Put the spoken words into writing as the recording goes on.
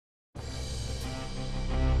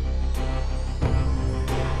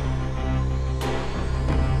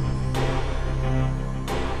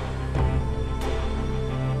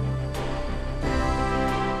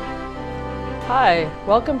Hi,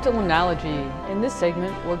 welcome to Limnology. In this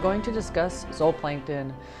segment, we're going to discuss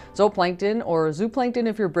zooplankton. Zooplankton, or zooplankton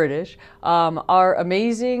if you're British, are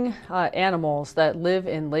amazing animals that live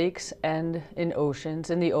in lakes and in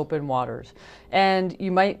oceans, in the open waters. And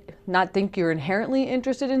you might not think you're inherently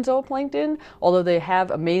interested in zooplankton, although they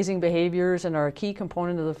have amazing behaviors and are a key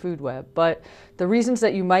component of the food web. But the reasons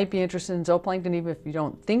that you might be interested in zooplankton, even if you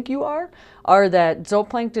don't think you are that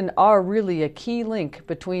zooplankton are really a key link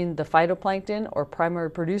between the phytoplankton, or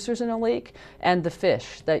primary producers in a lake, and the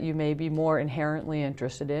fish that you may be more inherently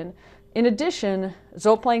interested in. In addition,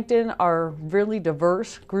 zooplankton are a really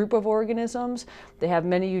diverse group of organisms. They have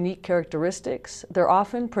many unique characteristics. They're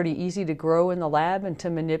often pretty easy to grow in the lab and to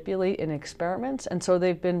manipulate in experiments, and so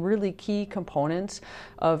they've been really key components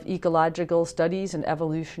of ecological studies and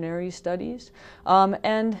evolutionary studies.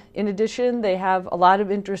 And in addition, they have a lot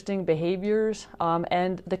of interesting behaviors,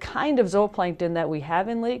 and the kind of zooplankton that we have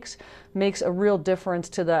in lakes makes a real difference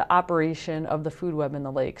to the operation of the food web in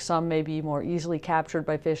the lake. Some may be more easily captured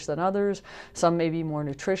by fish than others. Some may be more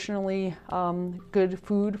nutritionally good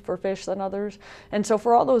food for fish than others. And so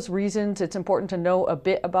for all those reasons, it's important to know a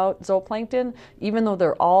bit about zooplankton. Even though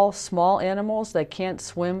they're all small animals that can't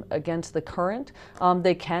swim against the current,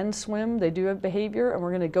 they can swim, they do have behavior, and we're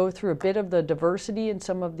going to go through a bit of the diversity and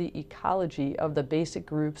some of the ecology of the basic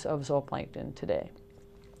groups of zooplankton today.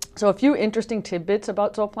 So a few interesting tidbits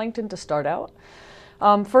about zooplankton to start out.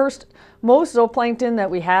 First, most zooplankton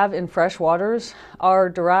that we have in fresh waters are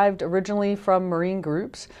derived originally from marine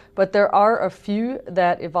groups, but there are a few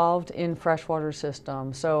that evolved in freshwater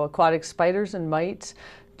systems. So aquatic spiders and mites,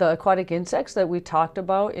 the aquatic insects that we talked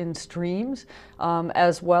about in streams,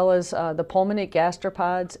 as well as the pulmonate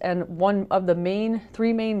gastropods, and one of the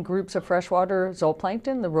three main groups of freshwater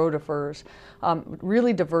zooplankton, the rotifers,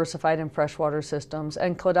 really diversified in freshwater systems,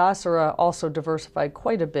 and Cladocera also diversified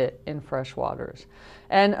quite a bit in freshwaters.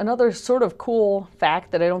 And another sort of cool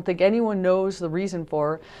fact that I don't think anyone knows the reason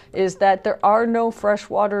for is that there are no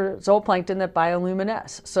freshwater zooplankton that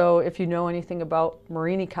bioluminesce. So if you know anything about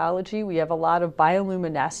marine ecology, we have a lot of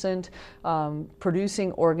bioluminescent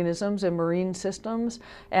producing organisms in marine systems,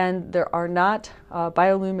 and there are not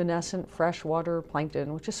bioluminescent freshwater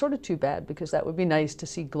plankton, which is sort of too bad because that would be nice to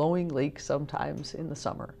see glowing lakes sometimes in the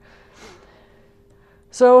summer.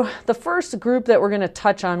 So the first group that we're going to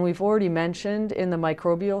touch on, we've already mentioned in the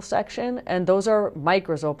microbial section, and those are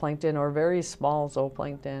microzooplankton, or very small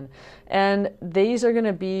zooplankton. And these are going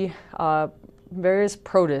to be various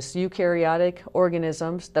protists, eukaryotic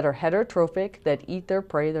organisms that are heterotrophic, that eat their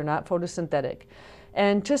prey. They're not photosynthetic.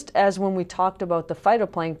 And just as when we talked about the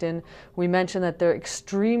phytoplankton, we mentioned that they're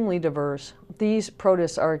extremely diverse. These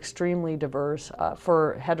protists are extremely diverse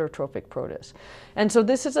for heterotrophic protists. And so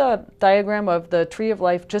this is a diagram of the tree of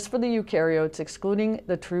life just for the eukaryotes, excluding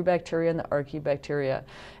the true bacteria and the archaebacteria.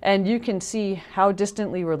 And you can see how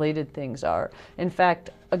distantly related things are. In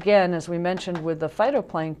fact, again, as we mentioned with the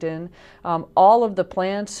phytoplankton, all of the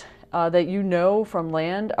plants that you know from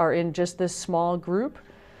land are in just this small group.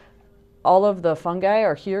 All of the fungi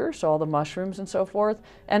are here, so all the mushrooms and so forth.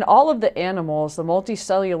 And all of the animals, the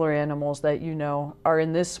multicellular animals that you know, are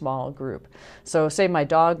in this small group. So say my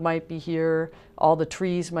dog might be here, all the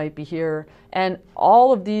trees might be here, and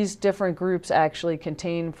all of these different groups actually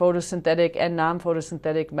contain photosynthetic and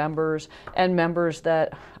non-photosynthetic members, and members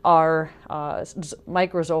that are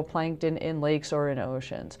microzooplankton in lakes or in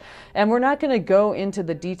oceans. And we're not going to go into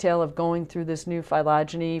the detail of going through this new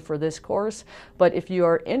phylogeny for this course, but if you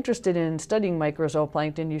are interested in studying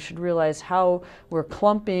microzooplankton, you should realize how we're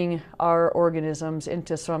clumping our organisms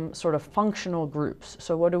into some sort of functional groups.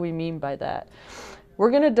 So what do we mean by that? We're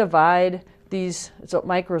going to divide these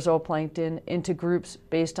microzooplankton into groups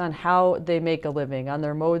based on how they make a living, on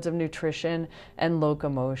their modes of nutrition and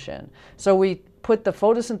locomotion. So we put the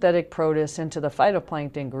photosynthetic protists into the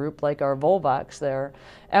phytoplankton group, like our volvox there,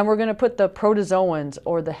 and we're going to put the protozoans,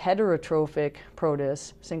 or the heterotrophic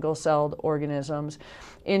protists, single-celled organisms,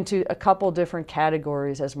 into a couple different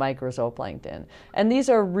categories as microzooplankton. And these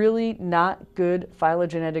are really not good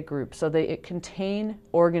phylogenetic groups, so they contain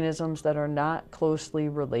organisms that are not closely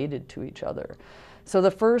related to each other. So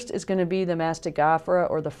the first is going to be the mastigophora,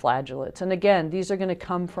 or the flagellates. And again, these are going to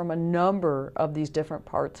come from a number of these different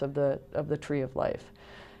parts of the tree of life.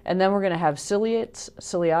 And then we're going to have ciliates,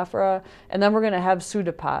 ciliophora, and then we're going to have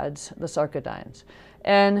pseudopods, the sarcodines.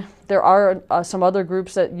 And there are some other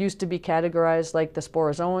groups that used to be categorized, like the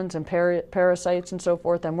sporozoans and parasites and so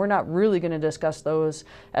forth, and we're not really going to discuss those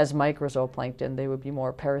as microzooplankton. They would be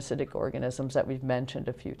more parasitic organisms that we've mentioned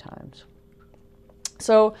a few times.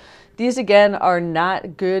 So these again are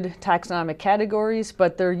not good taxonomic categories,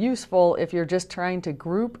 but they're useful if you're just trying to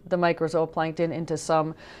group the microzooplankton into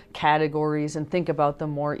some categories and think about them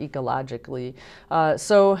more ecologically.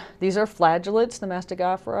 So these are flagellates, the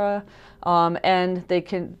Mastigophora, and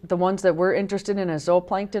the ones that we're interested in as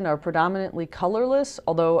zooplankton are predominantly colorless,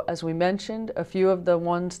 although as we mentioned, a few of the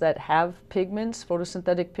ones that have pigments,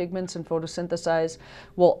 photosynthetic pigments and photosynthesize,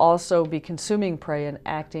 will also be consuming prey and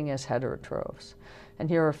acting as heterotrophs. And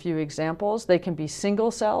here are a few examples. They can be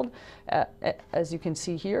single-celled, as you can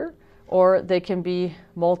see here, or they can be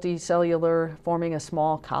multicellular, forming a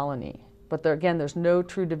small colony. But again, there's no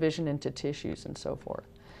true division into tissues and so forth.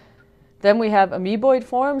 Then we have amoeboid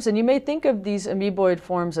forms, and you may think of these amoeboid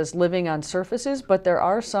forms as living on surfaces, but there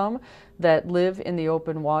are some that live in the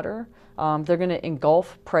open water. They're going to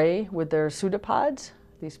engulf prey with their pseudopods,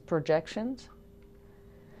 these projections.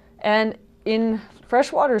 And in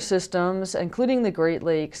freshwater systems, including the Great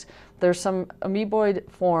Lakes, there's some amoeboid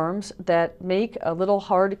forms that make a little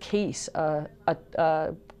hard case,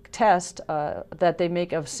 a test that they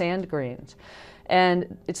make of sand grains.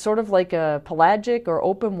 And it's sort of like a pelagic or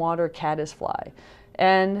open water caddisfly.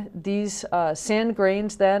 And these sand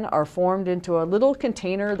grains then are formed into a little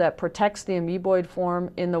container that protects the amoeboid form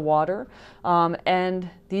in the water. And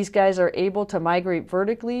these guys are able to migrate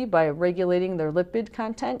vertically by regulating their lipid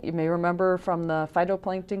content. You may remember from the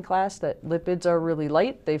phytoplankton class that lipids are really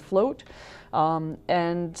light, they float.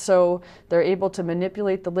 And so they're able to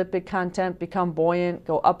manipulate the lipid content, become buoyant,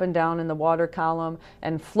 go up and down in the water column,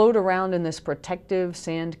 and float around in this protective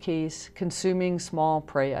sand case, consuming small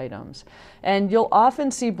prey items. And you'll often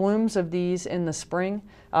see blooms of these in the spring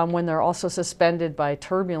when they're also suspended by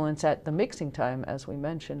turbulence at the mixing time, as we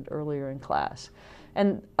mentioned earlier in class.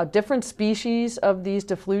 And a different species of these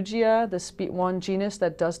Difflugia, the one genus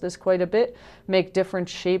that does this quite a bit, make different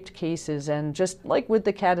shaped cases. And just like with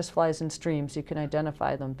the caddisflies in streams, you can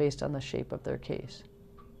identify them based on the shape of their case.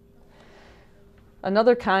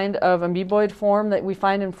 Another kind of amoeboid form that we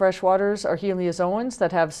find in freshwaters are heliozoans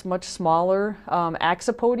that have much smaller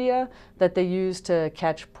axopodia that they use to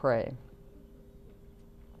catch prey.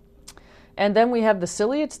 And then we have the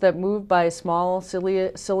ciliates that move by small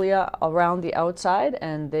cilia around the outside,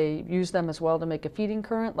 and they use them as well to make a feeding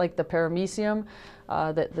current, like the paramecium,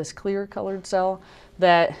 this clear colored cell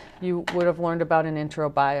that you would have learned about in intro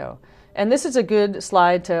bio. And this is a good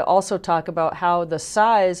slide to also talk about how the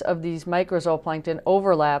size of these microzooplankton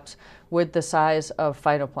overlaps with the size of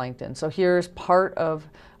phytoplankton. So here's part of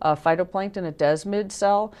phytoplankton, a desmid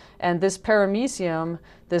cell, and this paramecium,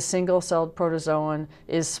 this single-celled protozoan,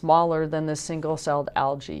 is smaller than the single-celled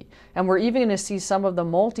algae. And we're even going to see some of the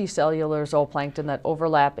multicellular zooplankton that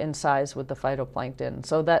overlap in size with the phytoplankton.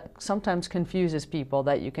 So that sometimes confuses people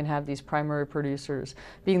that you can have these primary producers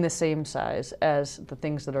being the same size as the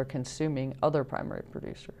things that are consuming other primary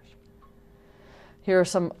producers. Here are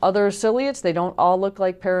some other ciliates. They don't all look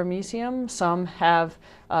like paramecium. Some have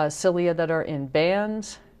cilia that are in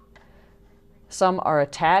bands. Some are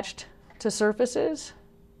attached to surfaces.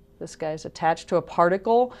 This guy's attached to a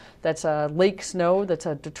particle that's a lake snow, that's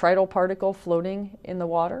a detrital particle floating in the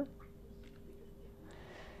water.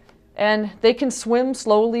 And they can swim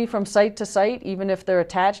slowly from site to site, even if they're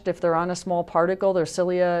attached. If they're on a small particle, their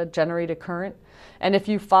cilia generate a current. And if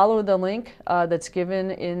you follow the link that's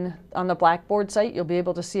given on the Blackboard site, you'll be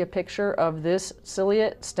able to see a picture of this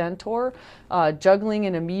ciliate stentor juggling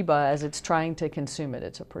an amoeba as it's trying to consume it.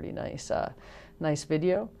 It's a pretty nice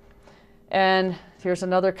video. And here's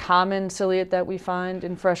another common ciliate that we find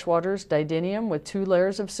in freshwaters, Didinium, with 2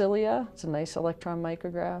 layers of cilia. It's a nice electron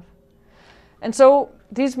micrograph. And so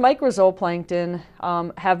these microzooplankton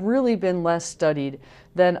have really been less studied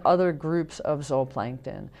than other groups of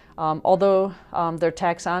zooplankton. Although their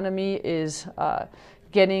taxonomy is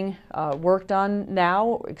getting worked on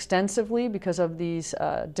now extensively because of these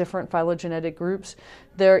different phylogenetic groups,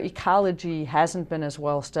 their ecology hasn't been as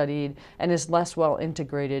well studied and is less well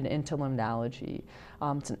integrated into limnology.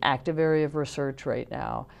 It's an active area of research right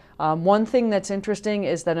now. One thing that's interesting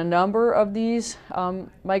is that a number of these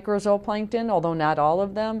microzooplankton, although not all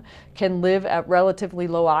of them, can live at relatively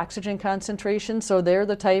low oxygen concentrations. So they're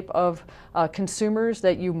the type of consumers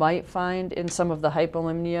that you might find in some of the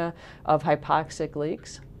hypolimnia of hypoxic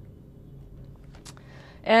lakes.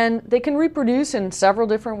 And they can reproduce in several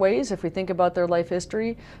different ways if we think about their life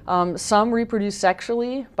history. Some reproduce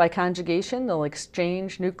sexually by conjugation. They'll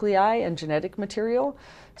exchange nuclei and genetic material.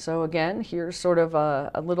 So again, here's sort of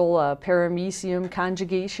a little paramecium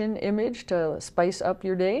conjugation image to spice up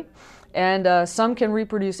your day. And some can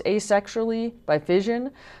reproduce asexually by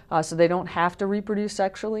fission, so they don't have to reproduce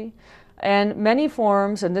sexually. And many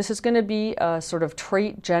forms, and this is going to be a sort of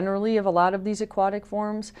trait generally of a lot of these aquatic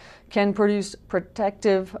forms, can produce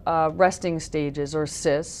protective resting stages or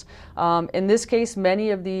cysts. In this case,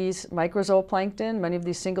 many of these microzooplankton, many of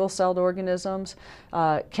these single-celled organisms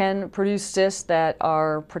can produce cysts that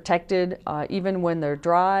are protected even when they're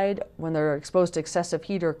dried, when they're exposed to excessive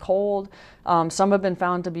heat or cold. Some have been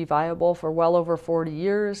found to be viable for well over 40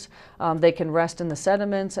 years. They can rest in the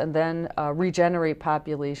sediments and then regenerate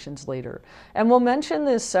populations later. And we'll mention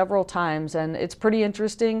this several times, and it's pretty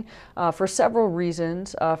interesting for several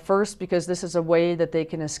reasons. First, because this is a way that they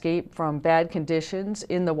can escape from bad conditions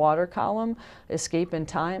in the water column, escape in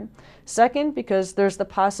time. Second, because there's the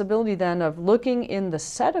possibility then of looking in the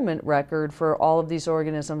sediment record for all of these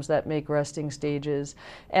organisms that make resting stages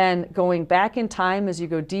and going back in time as you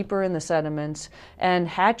go deeper in the sediments and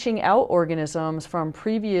hatching out organisms from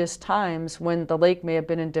previous times when the lake may have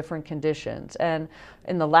been in different conditions. And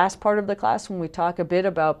in the last part of the class, when we talk a bit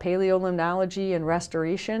about paleolimnology and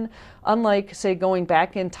restoration, unlike, say, going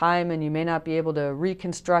back in time and you may not be able to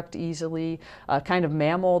reconstruct easily a kind of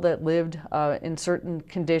mammal that lived in certain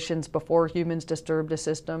conditions before humans disturbed a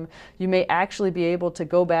system, you may actually be able to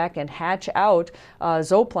go back and hatch out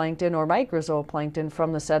zooplankton or microzooplankton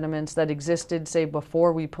from the sediments that existed, say,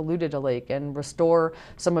 before we polluted a lake and restore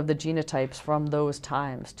some of the genotypes from those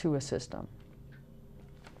times to a system.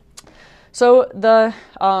 So the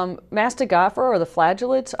mastigophora, or the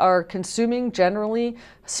flagellates, are consuming generally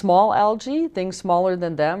small algae, things smaller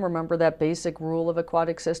than them. Remember that basic rule of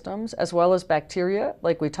aquatic systems, as well as bacteria,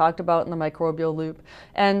 like we talked about in the microbial loop,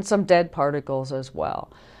 and some dead particles as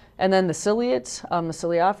well. And then the ciliates, the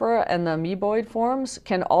ciliophora, and the amoeboid forms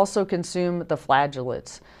can also consume the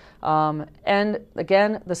flagellates. And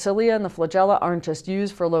again, the cilia and the flagella aren't just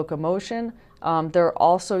used for locomotion. They're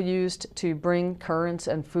also used to bring currents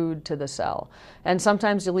and food to the cell. And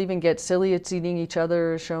sometimes you'll even get ciliates eating each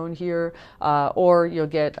other, shown here, or you'll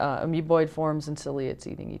get amoeboid forms and ciliates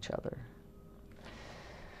eating each other.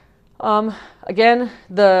 Again,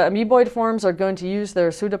 the amoeboid forms are going to use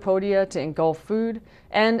their pseudopodia to engulf food,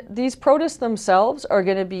 and these protists themselves are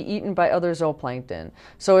going to be eaten by other zooplankton.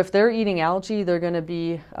 So if they're eating algae, they're going to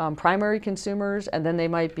be primary consumers, and then they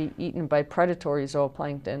might be eaten by predatory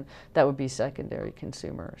zooplankton that would be secondary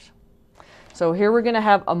consumers. So here we're going to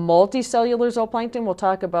have a multicellular zooplankton we'll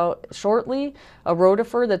talk about shortly, a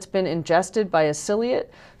rotifer that's been ingested by a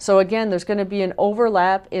ciliate. So again, there's going to be an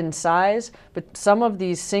overlap in size, but some of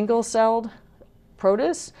these single-celled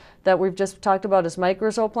protists that we've just talked about as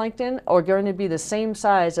microzooplankton are going to be the same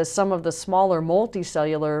size as some of the smaller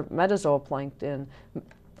multicellular metazoan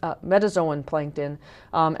plankton.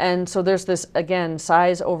 And so there's this, again,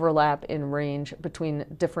 size overlap in range between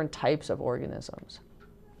different types of organisms.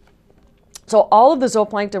 So all of the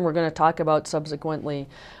zooplankton we're going to talk about subsequently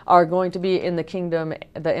are going to be in the kingdom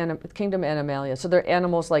Animalia. So they're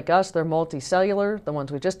animals like us. They're multicellular. The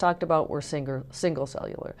ones we just talked about were single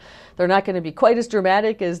cellular. They're not going to be quite as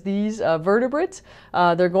dramatic as these vertebrates.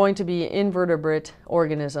 They're going to be invertebrate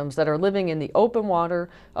organisms that are living in the open water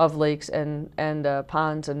of lakes and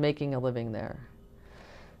ponds and making a living there.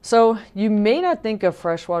 So you may not think of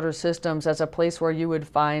freshwater systems as a place where you would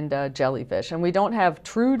find jellyfish. And we don't have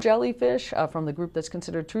true jellyfish from the group that's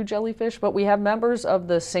considered true jellyfish, but we have members of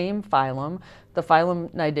the same phylum, the phylum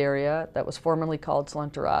Cnidaria, that was formerly called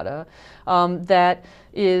Coelenterata,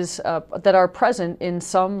 that are present in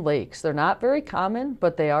some lakes. They're not very common,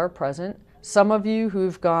 but they are present. Some of you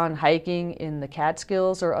who've gone hiking in the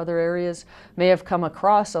Catskills or other areas may have come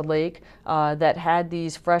across a lake that had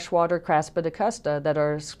these freshwater Crassidicosta that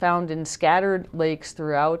are found in scattered lakes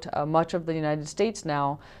throughout much of the United States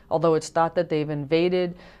now, although it's thought that they've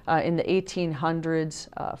invaded in the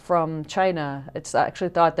 1800s from China. It's actually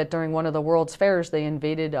thought that during one of the World's Fairs they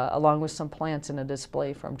invaded along with some plants in a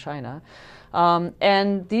display from China.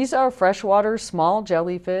 And these are freshwater small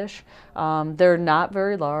jellyfish. They're not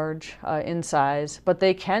very large in size, but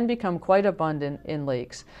they can become quite abundant in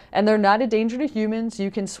lakes. And they're not a danger to humans.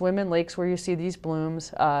 You can swim in lakes where you see these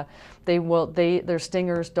blooms. Their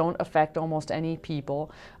stingers don't affect almost any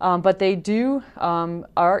people, but they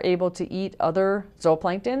are able to eat other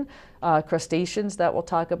zooplankton, crustaceans that we'll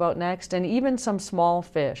talk about next, and even some small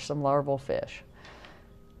fish, some larval fish.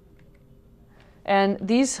 And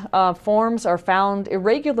these forms are found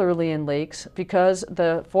irregularly in lakes because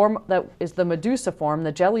the form that is the medusa form,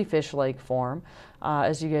 the jellyfish-like form,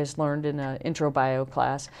 as you guys learned in an intro bio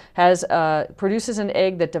class, produces an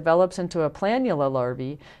egg that develops into a planula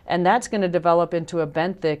larvae, and that's going to develop into a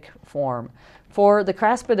benthic form. For the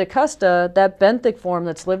Crassidicosta, that benthic form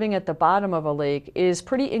that's living at the bottom of a lake is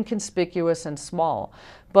pretty inconspicuous and small.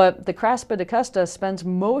 But the Craspedacusta spends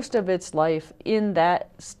most of its life in that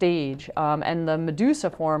stage, and the medusa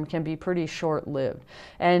form can be pretty short-lived.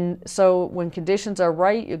 And so when conditions are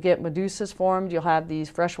right, you get medusas formed, you'll have these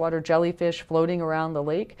freshwater jellyfish floating around the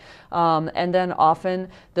lake, and then often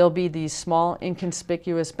there'll be these small,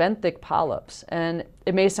 inconspicuous benthic polyps. And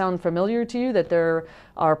it may sound familiar to you that there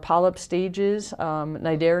are polyp stages,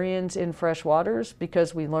 cnidarians in fresh waters,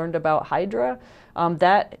 because we learned about hydra.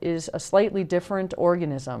 That is a slightly different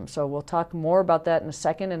organism. So we'll talk more about that in a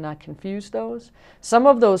second and not confuse those. Some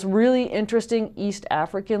of those really interesting East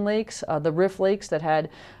African lakes, the rift lakes that had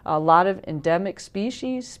a lot of endemic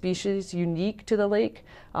species unique to the lake,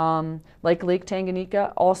 like Lake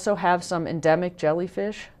Tanganyika, also have some endemic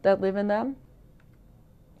jellyfish that live in them.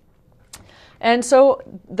 And so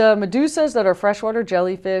the medusas that are freshwater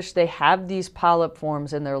jellyfish, they have these polyp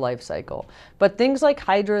forms in their life cycle. But things like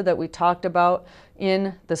hydra that we talked about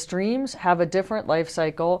in the streams have a different life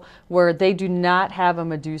cycle where they do not have a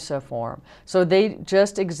medusa form. So they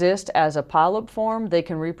just exist as a polyp form. They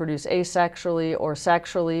can reproduce asexually or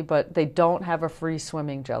sexually, but they don't have a free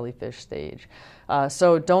swimming jellyfish stage.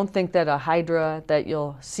 So don't think that a hydra that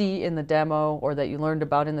you'll see in the demo or that you learned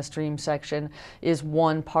about in the stream section is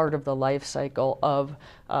one part of the life cycle of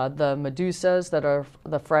the medusas that are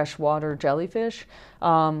the freshwater jellyfish.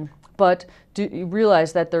 But do you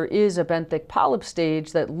realize that there is a benthic polyp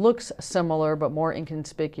stage that looks similar but more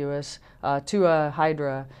inconspicuous to a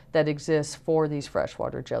hydra that exists for these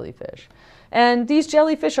freshwater jellyfish. And these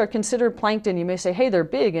jellyfish are considered plankton. You may say, hey, they're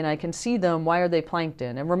big and I can see them. Why are they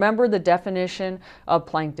plankton? And remember the definition of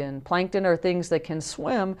plankton. Plankton are things that can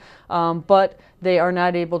swim, but they are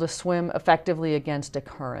not able to swim effectively against a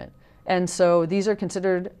current. And so these are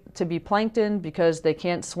considered to be plankton because they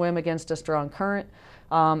can't swim against a strong current.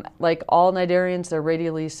 Like all cnidarians, they're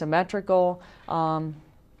radially symmetrical.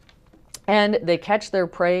 And they catch their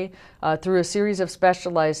prey through a series of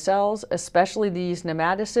specialized cells, especially these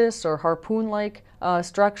nematocysts or harpoon-like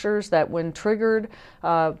structures that when triggered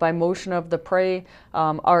by motion of the prey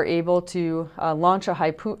are able to launch a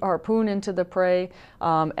harpoon into the prey,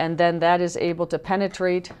 and then that is able to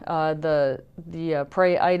penetrate the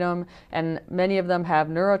prey item. And many of them have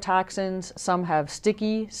neurotoxins, some have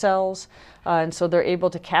sticky cells, and so they're able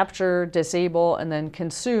to capture, disable, and then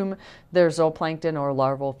consume their zooplankton or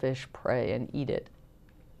larval fish prey and eat it.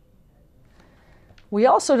 We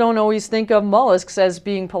also don't always think of mollusks as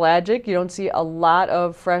being pelagic. You don't see a lot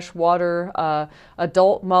of freshwater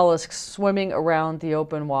adult mollusks swimming around the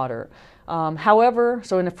open water. However,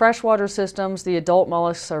 so in the freshwater systems, the adult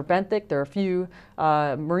mollusks are benthic. There are a few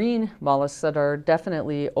marine mollusks that are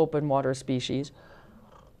definitely open water species.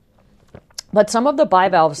 But some of the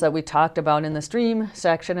bivalves that we talked about in the stream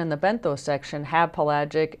section and the benthos section have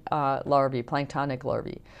pelagic larvae, planktonic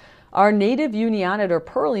larvae. Our native unionid or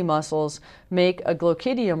pearly mussels make a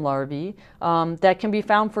glochidium larvae that can be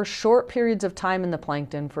found for short periods of time in the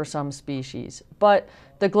plankton for some species. But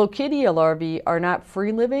the glochidia larvae are not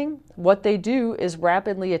free-living. What they do is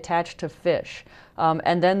rapidly attach to fish,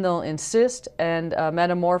 and then they'll encyst and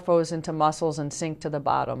metamorphose into mussels and sink to the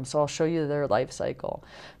bottom. So I'll show you their life cycle.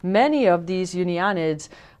 Many of these unionids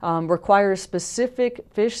require specific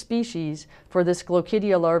fish species for this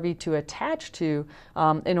glochidia larvae to attach to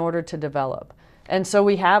in order to develop. And so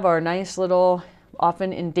we have our nice little,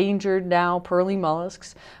 often endangered now, pearly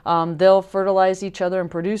mollusks. They'll fertilize each other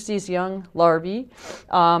and produce these young larvae.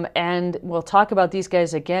 And we'll talk about these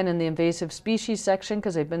guys again in the invasive species section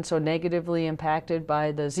because they've been so negatively impacted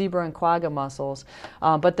by the zebra and quagga mussels.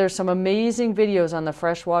 But there's some amazing videos on the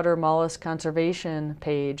freshwater mollusk conservation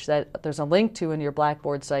page that there's a link to in your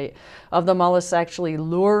Blackboard site of the mollusks actually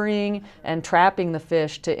luring and trapping the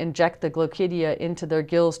fish to inject the glochidia into their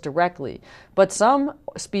gills directly. But some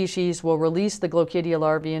species will release the glochidia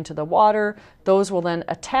larvae into the water. Those will then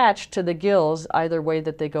attach to the gills, either way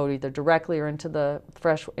that they go, either directly or into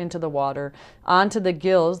the water, onto the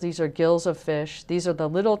gills. These are gills of fish. These are the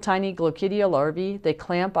little tiny glochidia larvae. They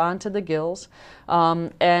clamp onto the gills.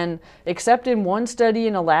 And except in one study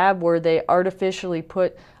in a lab where they artificially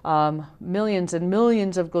put millions and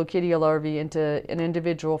millions of glochidia larvae into an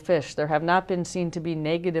individual fish, there have not been seen to be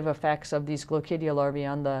negative effects of these glochidia larvae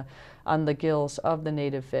on the gills of the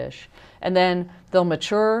native fish. And then they'll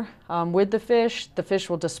mature with the fish. The fish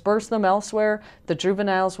will disperse them elsewhere. The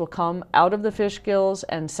juveniles will come out of the fish gills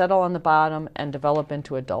and settle on the bottom and develop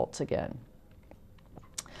into adults again.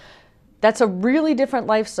 That's a really different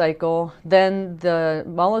life cycle than the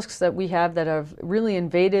mollusks that we have that have really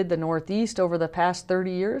invaded the Northeast over the past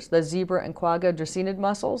 30 years, the zebra and quagga dracaenid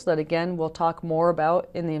mussels that again we'll talk more about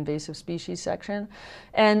in the invasive species section.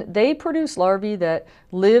 And they produce larvae that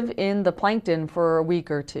live in the plankton for a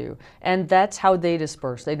week or two. And that's how they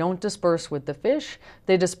disperse. They don't disperse with the fish.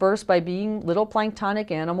 They disperse by being little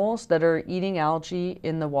planktonic animals that are eating algae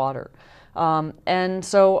in the water. And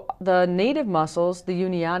so the native mussels, the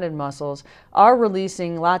unionid mussels, are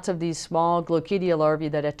releasing lots of these small Glochidia larvae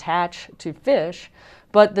that attach to fish,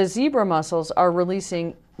 but the zebra mussels are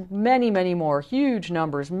releasing many, many more, huge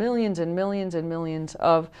numbers, millions and millions and millions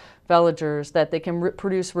of veligers that they can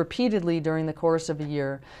produce repeatedly during the course of a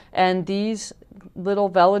year. And these little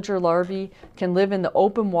veliger larvae can live in the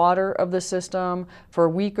open water of the system for a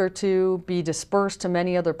week or two, be dispersed to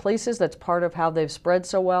many other places. That's part of how they've spread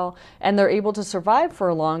so well. And they're able to survive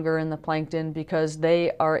for longer in the plankton because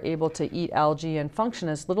they are able to eat algae and function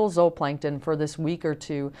as little zooplankton for this week or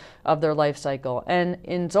two of their life cycle. And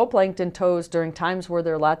in zooplankton tows, during times where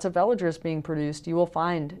there are lots of veligers being produced, you will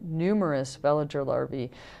find numerous veliger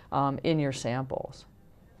larvae in your samples.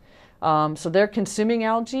 So they're consuming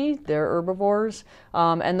algae, they're herbivores,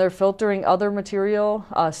 and they're filtering other material.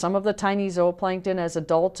 Some of the tiny zooplankton as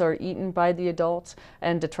adults are eaten by the adults,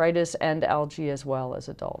 and detritus and algae as well as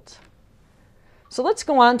adults. So let's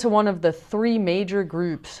go on to one of the three major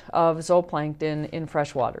groups of zooplankton in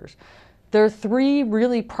freshwaters. There are three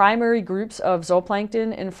really primary groups of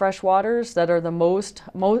zooplankton in freshwaters that are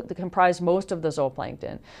that comprise most of the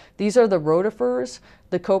zooplankton. These are the rotifers,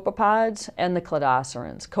 the copepods, and the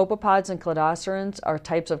cladocerans. Copepods and cladocerans are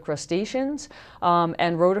types of crustaceans,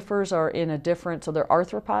 and rotifers are in a different, so they're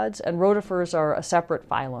arthropods, and rotifers are a separate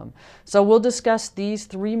phylum. So we'll discuss these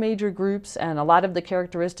three major groups and a lot of the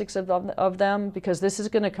characteristics of them, because this is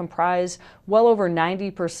going to comprise well over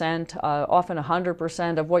 90%, often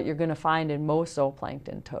 100% of what you're going to find in most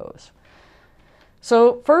zooplankton tows.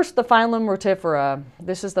 So first, the phylum Rotifera.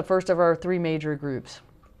 This is the first of our three major groups.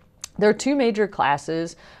 There are two major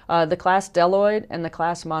classes, the class Deloid and the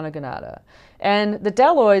class Monogonata. And the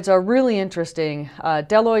Deloids are really interesting.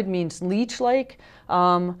 Deloid means leech-like,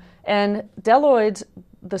 and Deloids,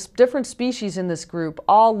 the different species in this group,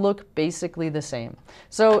 all look basically the same.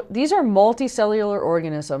 So these are multicellular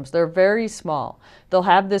organisms. They're very small. They'll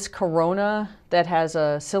have this corona that has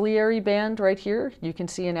a ciliary band right here. You can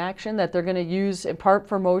see in action that they're going to use in part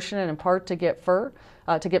for motion and in part to get fur.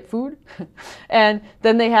 To get food. And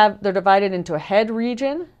then they're divided into a head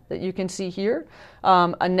region that you can see here,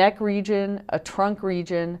 a neck region, a trunk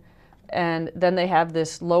region, and then they have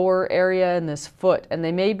this lower area and this foot, and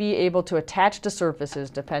they may be able to attach to surfaces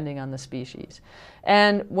depending on the species.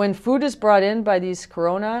 And when food is brought in by these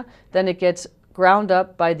corona, then it gets ground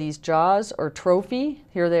up by these jaws or trophy.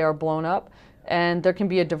 Here they are blown up. And there can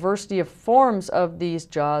be a diversity of forms of these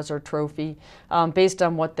jaws or trophy based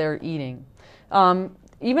on what they're eating.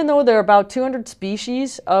 Even though there are about 200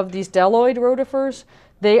 species of these Deloid rotifers,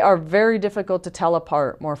 they are very difficult to tell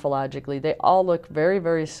apart morphologically. They all look very,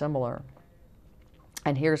 very similar.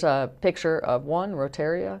 And here's a picture of one,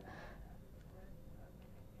 Rotaria.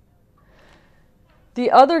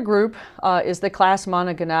 The other group is the class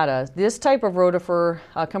Monogonata. This type of rotifer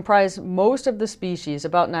comprise most of the species,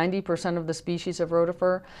 about 90% of the species of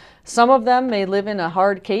rotifer. Some of them may live in a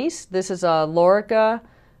hard case. This is a lorica,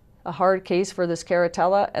 a hard case for this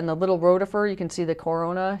Caratella, and the little rotifer, you can see the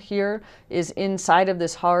corona here, is inside of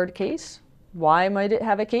this hard case. Why might it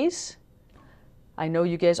have a case? I know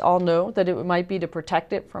you guys all know that it might be to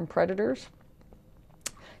protect it from predators.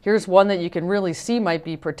 Here's one that you can really see might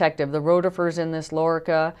be protective. The rotifers in this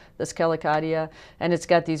lorica, this Calicadia, and it's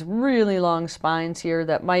got these really long spines here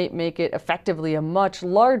that might make it effectively a much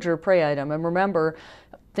larger prey item. And remember,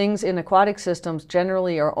 things in aquatic systems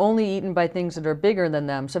generally are only eaten by things that are bigger than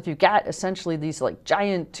them. So if you've got essentially these like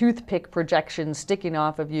giant toothpick projections sticking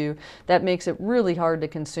off of you, that makes it really hard to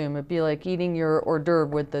consume. It'd be like eating your hors d'oeuvre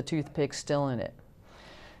with the toothpick still in it.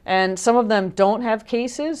 And some of them don't have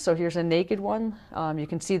cases. So here's a naked one. You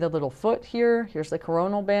can see the little foot here. Here's the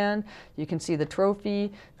coronal band. You can see the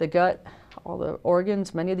trophy, the gut, all the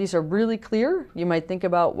organs. Many of these are really clear. You might think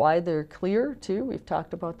about why they're clear too. We've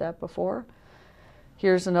talked about that before.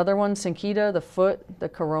 Here's another one, Syncheta, the foot, the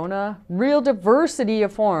corona. Real diversity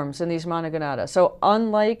of forms in these Monogonata. So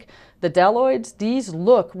unlike the Deloids, these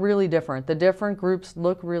look really different. The different groups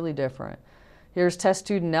look really different. Here's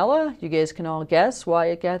Testudinella. You guys can all guess why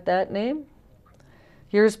it got that name.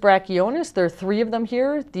 Here's Brachionis. There are three of them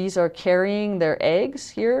here. These are carrying their eggs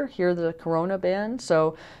here. Here the corona band.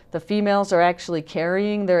 So the females are actually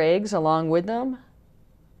carrying their eggs along with them.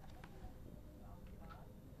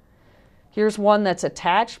 Here's one that's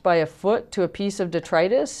attached by a foot to a piece of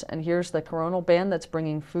detritus, and here's the coronal band that's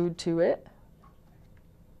bringing food to it.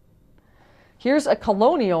 Here's a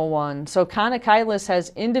colonial one. So Conachylus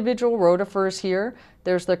has individual rotifers here.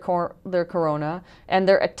 There's their corona, and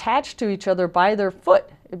they're attached to each other by their foot.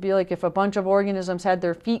 It'd be like if a bunch of organisms had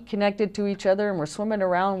their feet connected to each other and were swimming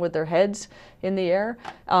around with their heads in the air.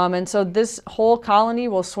 And so this whole colony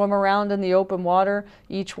will swim around in the open water.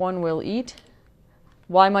 Each one will eat.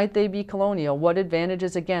 Why might they be colonial? What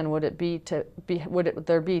advantages, again, would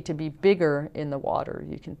there be to be bigger in the water?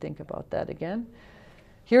 You can think about that again.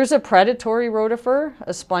 Here's a predatory rotifer,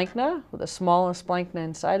 a splanchna, with a small splanchna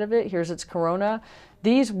inside of it. Here's its corona.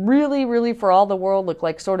 These really, for all the world, look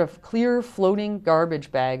like sort of clear floating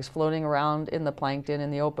garbage bags floating around in the plankton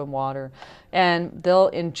in the open water. And they'll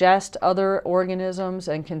ingest other organisms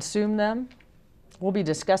and consume them. We'll be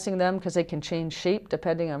discussing them because they can change shape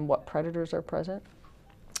depending on what predators are present.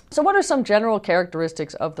 So what are some general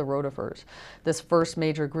characteristics of the rotifers, this first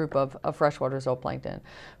major group of freshwater zooplankton?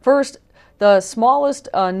 First, the smallest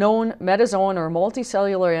known metazoan or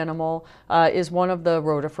multicellular animal is one of the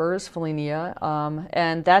rotifers, Phellinia,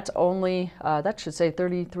 and that's only, that should say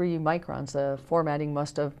 33 microns. The formatting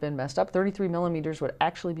must have been messed up. 33 millimeters would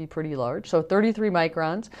actually be pretty large, so 33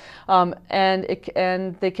 microns.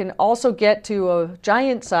 And they can also get to a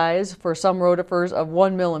giant size for some rotifers of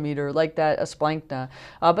 1 millimeter, like that Splanchna,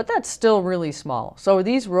 but that's still really small. So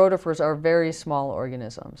these rotifers are very small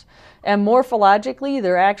organisms. And morphologically,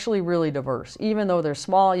 they're actually really diverse. Even though they're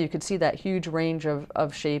small, you could see that huge range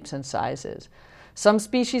of shapes and sizes. Some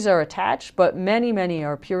species are attached, but many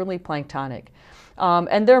are purely planktonic.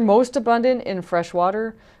 And they're most abundant in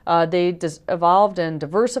freshwater. They evolved and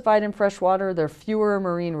diversified in freshwater. There are fewer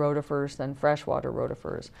marine rotifers than freshwater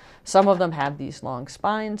rotifers. Some of them have these long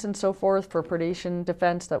spines and so forth for predation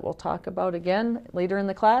defense that we'll talk about again later in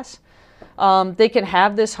the class. They can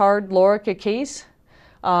have this hard lorica case.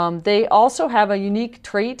 They also have a unique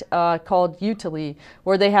trait called utily,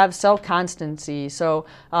 where they have cell constancy. So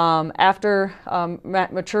after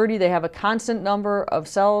maturity, they have a constant number of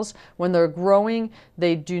cells. When they're growing,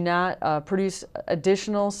 they do not produce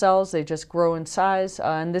additional cells. They just grow in size.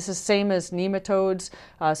 And this is same as nematodes,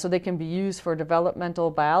 so they can be used for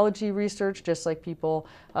developmental biology research, just like people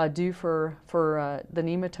do for the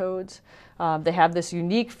nematodes. They have this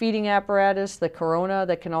unique feeding apparatus, the corona,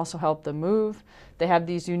 that can also help them move. They have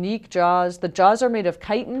these unique jaws. The jaws are made of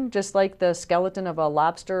chitin, just like the skeleton of a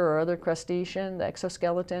lobster or other crustacean, the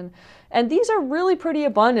exoskeleton. And these are really pretty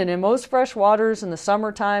abundant. In most fresh waters in the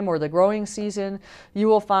summertime or the growing season, you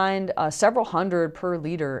will find several hundred per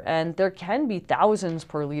liter, and there can be thousands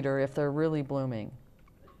per liter if they're really blooming.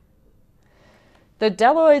 The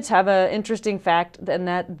bdelloids have an interesting fact in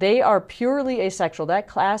that they are purely asexual. That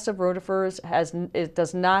class of rotifers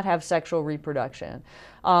does not have sexual reproduction.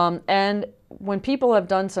 And when people have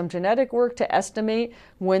done some genetic work to estimate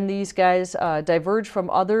when these guys diverge from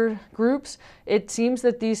other groups, it seems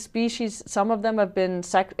that these species, some of them have been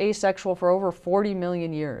asexual for over 40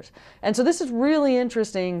 million years. And so this is really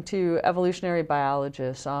interesting to evolutionary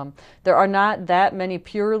biologists. There are not that many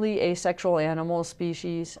purely asexual animal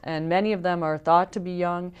species, and many of them are thought to be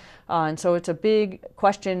young. And so it's a big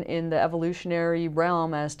question in the evolutionary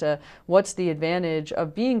realm as to what's the advantage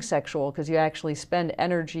of being sexual, because you actually spend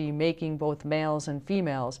energy making both males and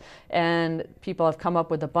females. And people have come up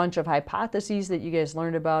with a bunch of hypotheses that you guys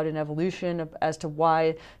learned about in evolution as to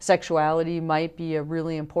why sexuality might be a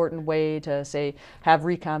really important way to, say, have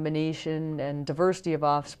recombination and diversity of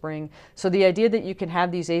offspring. So the idea that you can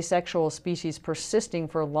have these asexual species persisting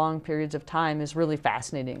for long periods of time is really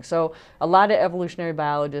fascinating. So a lot of evolutionary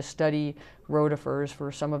biologists study rotifers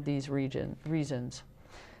for some of these reasons.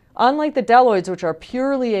 Unlike the bdelloids, which are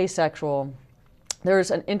purely asexual,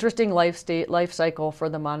 there's an interesting life cycle for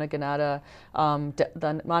the monogonata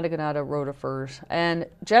rotifers. And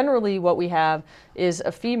generally what we have is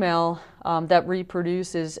a female that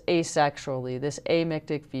reproduces asexually, this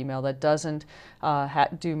amictic female that doesn't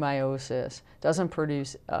do meiosis, doesn't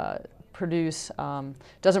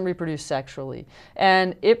doesn't reproduce sexually.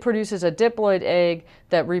 And it produces a diploid egg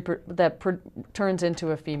that turns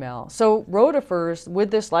into a female. So rotifers,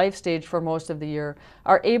 with this life stage for most of the year,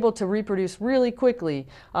 are able to reproduce really quickly.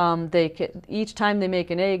 Each time they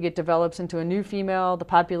make an egg, it develops into a new female, the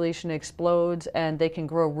population explodes, and they can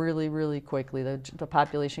grow really quickly. The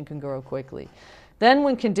population can grow quickly. Then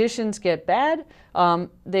when conditions get bad,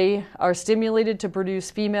 they are stimulated to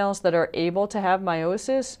produce females that are able to have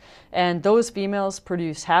meiosis, and those females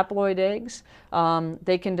produce haploid eggs.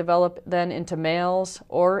 They can develop then into males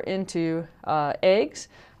or into eggs.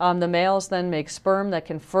 The males then make sperm that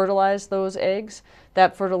can fertilize those eggs.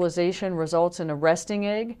 That fertilization results in a resting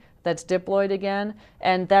egg that's diploid again,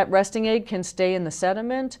 and that resting egg can stay in the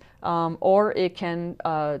sediment, or it can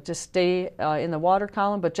just stay in the water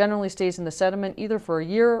column, but generally stays in the sediment either for a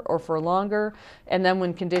year or for longer. And then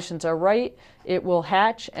when conditions are right, it will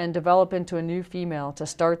hatch and develop into a new female to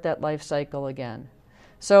start that life cycle again.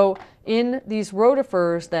 So in these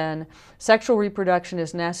rotifers then, sexual reproduction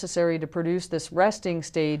is necessary to produce this resting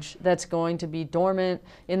stage that's going to be dormant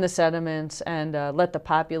in the sediments and let the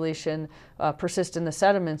population persist in the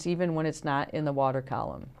sediments even when it's not in the water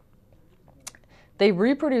column. They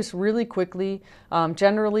reproduce really quickly.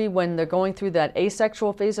 Generally, when they're going through that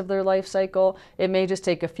asexual phase of their life cycle, it may just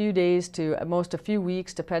take a few days to at most a few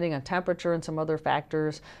weeks, depending on temperature and some other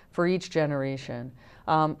factors for each generation.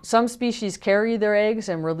 Some species carry their eggs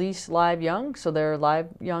and release live young, so they're live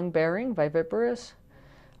young bearing, viviparous.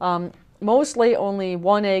 Most lay only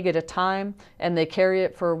one egg at a time, and they carry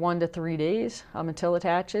it for 1 to 3 days until it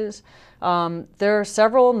hatches. There are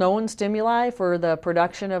several known stimuli for the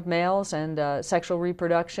production of males and sexual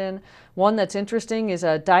reproduction. One that's interesting is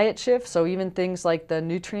a diet shift, so even things like the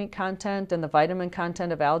nutrient content and the vitamin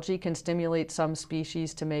content of algae can stimulate some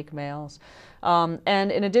species to make males.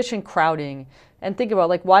 And in addition, crowding. And think about,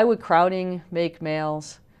 like, why would crowding make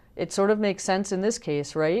males? It sort of makes sense in this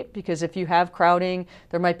case, right? Because if you have crowding,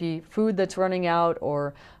 there might be food that's running out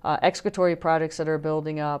or excretory products that are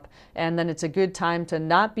building up, and then it's a good time to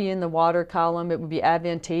not be in the water column. It would be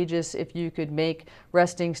advantageous if you could make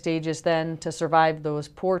resting stages then to survive those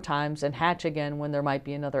poor times and hatch again when there might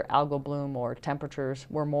be another algal bloom or temperatures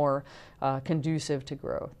were more conducive to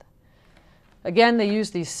growth. Again, they use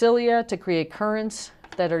these cilia to create currents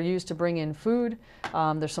that are used to bring in food.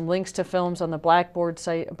 There's some links to films on the Blackboard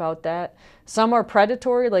site about that. Some are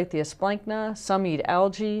predatory, like the Zooplankton. Some eat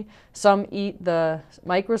algae. Some eat the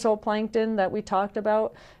microzooplankton that we talked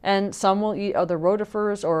about. And some will eat other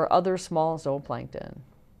rotifers or other small zooplankton.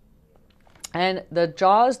 And the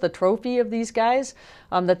jaws, the trophy of these guys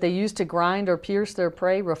that they use to grind or pierce their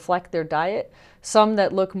prey, reflect their diet. Some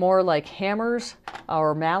that look more like hammers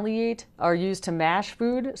or malleate are used to mash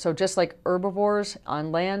food. So just like herbivores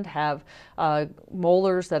on land have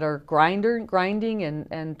molars that are grinding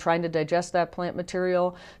and trying to digest that plant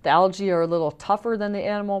material, the algae are a little tougher than the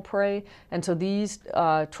animal prey. And so these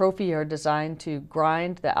trophy are designed to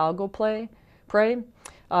grind the algal prey.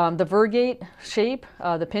 The vergate shape,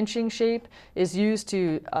 the pinching shape, is used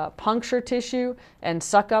to puncture tissue and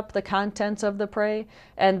suck up the contents of the prey.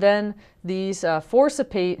 And then these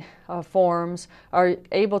forcipate forms are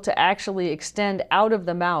able to actually extend out of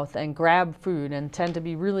the mouth and grab food and tend to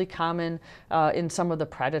be really common in some of the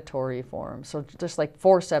predatory forms. So just like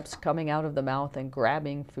forceps coming out of the mouth and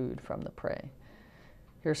grabbing food from the prey.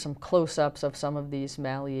 Here's some close-ups of some of these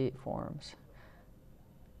malleate forms.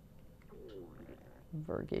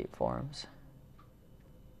 Vergate forms.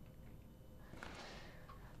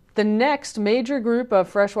 The next major group of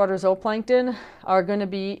freshwater zooplankton are going to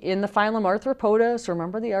be in the phylum Arthropoda. So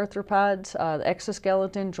remember the arthropods, the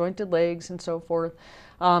exoskeleton, jointed legs, and so forth.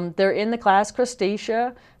 They're in the class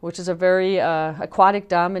Crustacea, which is a very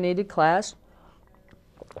aquatic-dominated class,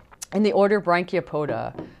 in the order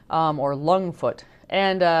Branchiopoda, or lungfoot.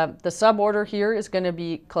 And the suborder here is going to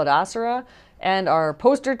be Cladocera. And our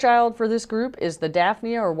poster child for this group is the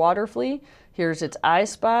Daphnia or water flea. Here's its eye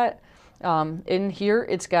spot. In here,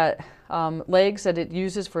 it's got legs that it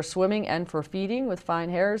uses for swimming and for feeding with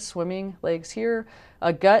fine hairs, swimming legs here.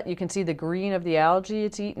 A gut, you can see the green of the algae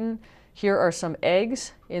it's eaten. Here are some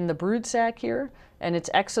eggs in the brood sac here, and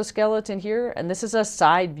its exoskeleton here. And this is a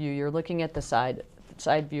side view. You're looking at the side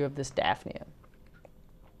view of this Daphnia.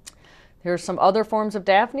 Here's some other forms of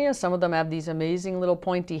Daphnia. Some of them have these amazing little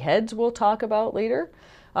pointy heads we'll talk about later.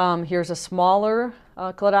 Here's a smaller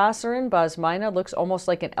cladoceran, Bosmina. Looks almost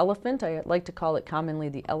like an elephant. I like to call it commonly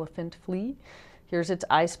the elephant flea. Here's its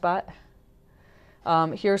eye spot.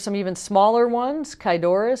 Here's some even smaller ones,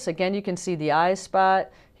 Chidorus. Again, you can see the eye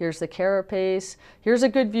spot. Here's the carapace. Here's a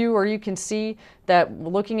good view where you can see that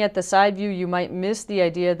looking at the side view, you might miss the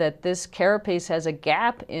idea that this carapace has a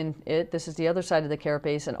gap in it. This is the other side of the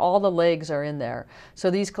carapace, and all the legs are in there. So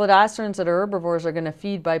these cladocerans that are herbivores are going to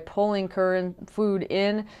feed by pulling current food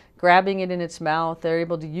in, grabbing it in its mouth. They're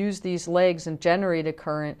able to use these legs and generate a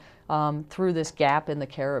current through this gap in the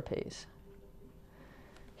carapace.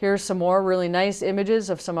 Here's some more really nice images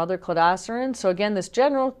of some other cladocerans. So again, this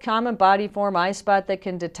general common body form, eye spot that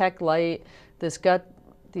can detect light, this gut,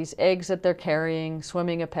 these eggs that they're carrying,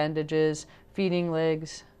 swimming appendages, feeding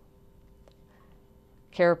legs,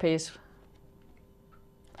 carapace.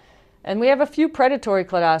 And we have a few predatory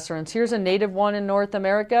cladocerans. Here's a native one in North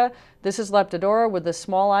America. This is Leptodora with a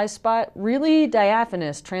small eye spot, really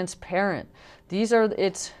diaphanous, transparent. These are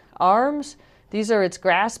its arms. These are its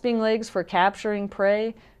grasping legs for capturing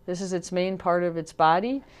prey. This is its main part of its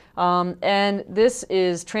body. And this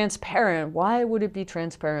is transparent. Why would it be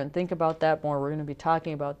transparent? Think about that more. We're going to be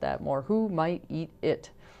talking about that more. Who might eat it?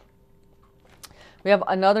 We have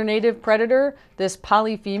another native predator, this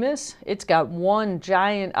Polyphemus. It's got one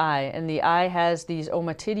giant eye, and the eye has these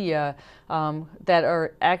ommatidia that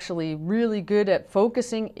are actually really good at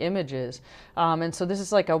focusing images. And so this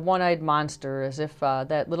is like a one-eyed monster, as if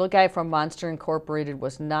that little guy from Monster Incorporated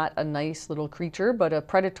was not a nice little creature, but a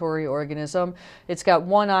predatory organism. It's got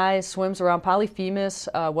one eye, swims around. Polyphemus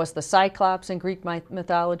was the Cyclops in Greek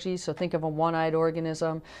mythology, so think of a one-eyed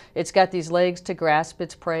organism. It's got these legs to grasp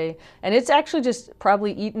its prey, and it's actually just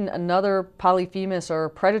probably eaten another Polyphemus or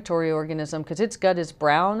predatory organism because its gut is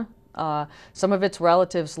brown. Some of its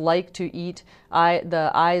relatives like to eat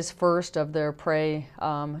the eyes first of their prey,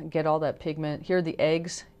 get all that pigment. Here are the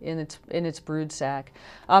eggs in its brood sac.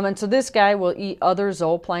 And so this guy will eat other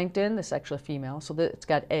zooplankton. This is actually a female, so it's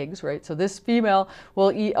got eggs, right? So this female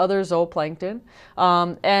will eat other zooplankton.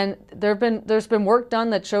 And there's been work done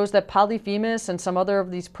that shows that Polyphemus and some other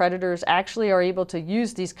of these predators actually are able to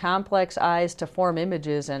use these complex eyes to form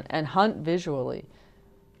images and hunt visually.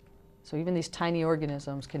 So even these tiny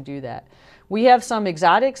organisms can do that. We have some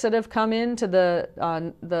exotics that have come into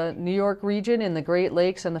the New York region in the Great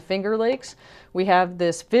Lakes and the Finger Lakes. We have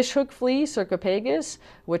this fishhook flea, Cercopagus,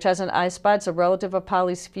 which has an eye spot. It's a relative of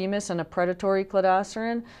Polyphemus and a predatory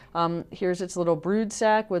cladoceran. Here's its little brood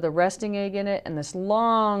sac with a resting egg in it and this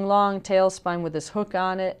long, long tail spine with this hook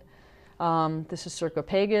on it. This is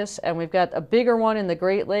Cercopagus, and we've got a bigger one in the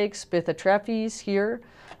Great Lakes, Bythotrephes here.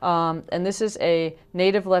 And this is a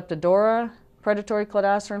native Leptodora, predatory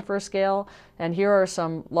cladoceran for scale. And here are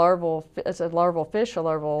some larval, it's a larval fish, a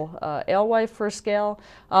larval alewife for scale.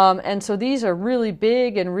 And so these are really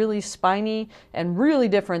big and really spiny and really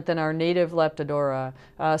different than our native Leptodora.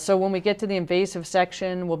 So when we get to the invasive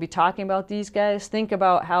section, we'll be talking about these guys. Think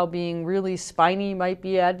about how being really spiny might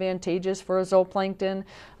be advantageous for a zooplankton,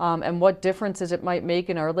 and what differences it might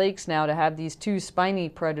make in our lakes now to have these two spiny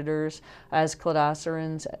predators as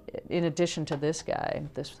cladocerans in addition to this guy,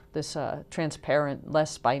 this transparent,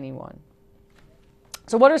 less spiny one.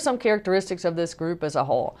 So what are some characteristics of this group as a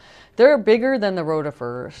whole? They're bigger than the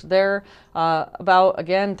rotifers. They're about,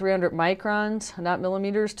 again, 300 microns, not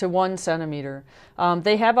millimeters, to 1 centimeter.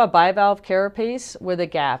 They have a bivalve carapace with a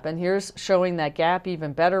gap, and here's showing that gap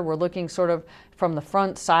even better. We're looking sort of from the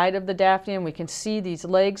front side of the Daphnia, and we can see these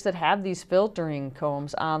legs that have these filtering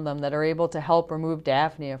combs on them that are able to help remove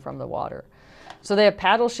Daphnia from the water. So they have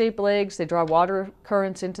paddle-shaped legs. They draw water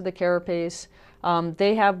currents into the carapace.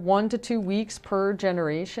 They have 1 to 2 weeks per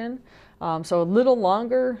generation, so a little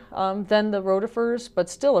longer than the rotifers, but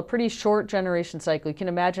still a pretty short generation cycle. You can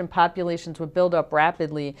imagine populations would build up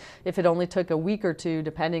rapidly if it only took a week or two,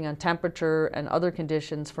 depending on temperature and other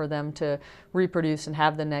conditions, for them to reproduce and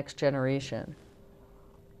have the next generation.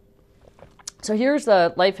 So here's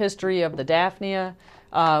the life history of the Daphnia.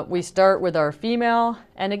 We start with our female,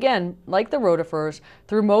 and again, like the rotifers,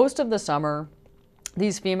 through most of the summer,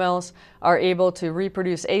 these females are able to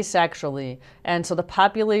reproduce asexually, and so the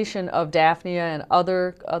population of Daphnia and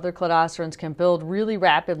other cladocerans can build really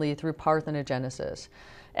rapidly through parthenogenesis.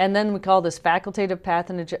 And then we call this facultative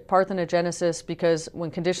parthenogenesis because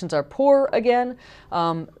when conditions are poor again,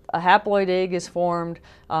 a haploid egg is formed,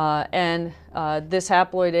 and this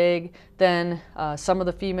haploid egg, then some of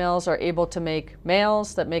the females are able to make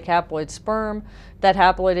males that make haploid sperm. That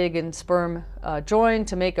haploid egg and sperm join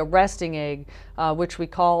to make a resting egg, which we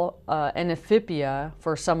call an ephippia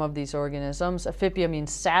for some of these organisms. Ephippia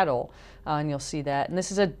means saddle, and you'll see that. And this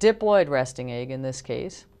is a diploid resting egg in this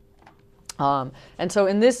case. And so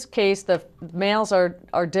in this case, the males are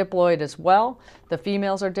diploid as well. The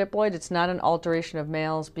females are diploid. It's not an alteration of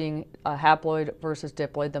males being haploid versus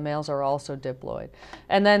diploid. The males are also diploid.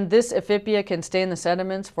 And then this ephippia can stay in the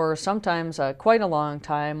sediments for sometimes quite a long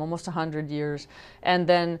time, almost 100 years, and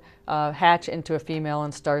then hatch into a female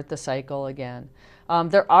and start the cycle again.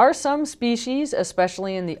 There are some species,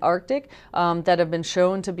 especially in the Arctic, that have been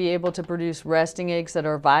shown to be able to produce resting eggs that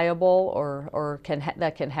are viable or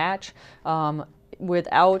that can hatch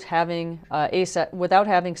without having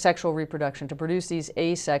sexual reproduction, to produce these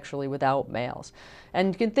asexually without males.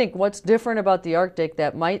 And you can think, what's different about the Arctic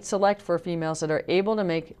that might select for females that are able to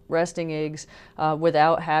make resting eggs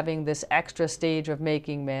without having this extra stage of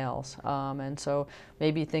making males? And so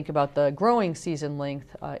maybe think about the growing season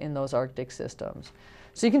length in those Arctic systems.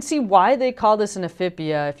 So you can see why they call this an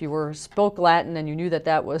amphibia. If you spoke Latin and you knew that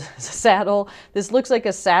that was a saddle, this looks like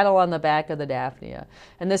a saddle on the back of the Daphnia.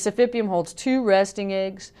 And this amphibium holds 2 resting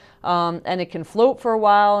eggs, and it can float for a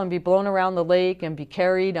while and be blown around the lake and be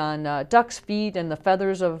carried on ducks' feet and the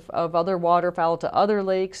feathers of other waterfowl to other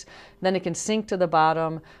lakes. Then it can sink to the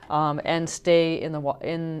bottom and stay in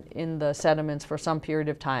the sediments for some period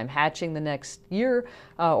of time, hatching the next year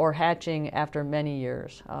or hatching after many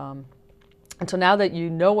years. And so now that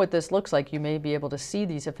you know what this looks like, you may be able to see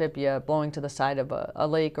these amphibia blowing to the side of a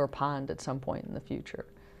lake or pond at some point in the future.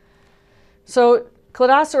 So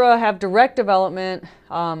Cladocera have direct development,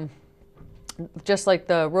 just like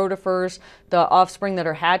the rotifers. The offspring that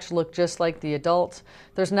are hatched look just like the adults.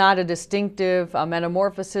 There's not a distinctive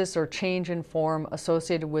metamorphosis or change in form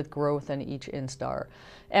associated with growth in each instar.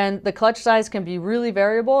 And the clutch size can be really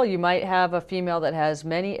variable. You might have a female that has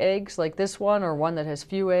many eggs like this one, or one that has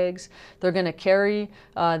few eggs. They're going to carry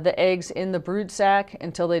the eggs in the brood sac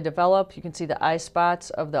until they develop. You can see the eye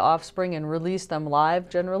spots of the offspring and release them live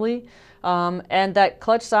generally. And that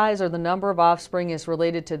clutch size, or the number of offspring, is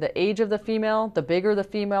related to the age of the female. The bigger the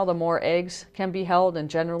female, the more eggs can be held, and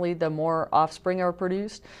generally the more offspring are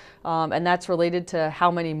produced. And that's related to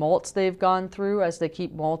how many molts they've gone through. As they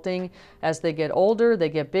keep molting, as they get older, they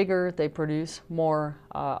get bigger, they produce more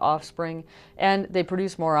offspring, and they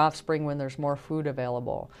produce more offspring when there's more food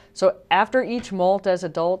available. So after each molt as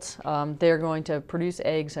adults, they're going to produce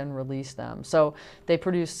eggs and release them. So they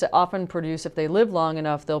often produce, if they live long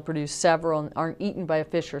enough, they'll produce several, and aren't eaten by a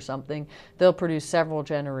fish or something, they'll produce several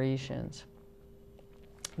generations.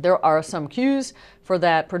 There are some cues for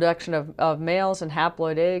that production of males and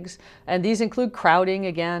haploid eggs, and these include crowding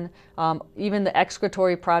again. Even the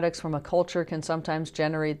excretory products from a culture can sometimes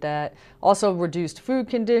generate that. Also reduced food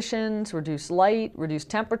conditions, reduced light, reduced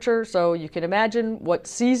temperature. So you can imagine what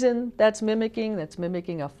season that's mimicking. That's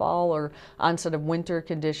mimicking a fall or onset of winter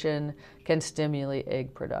condition can stimulate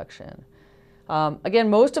egg production. Again,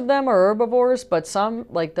 most of them are herbivores, but some,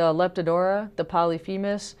 like the Leptodora, the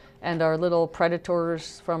Polyphemus, and our little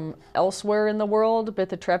predators from elsewhere in the world,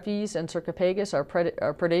 Bythotrephes and Cercopagus,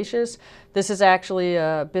 are predaceous. This is actually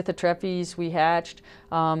a Bythotrephes we hatched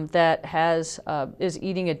that is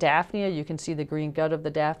eating a Daphnia. You can see the green gut of the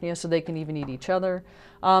Daphnia, so they can even eat each other.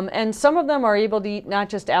 And some of them are able to eat not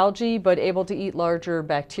just algae, but able to eat larger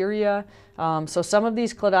bacteria. So some of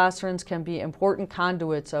these cladocerans can be important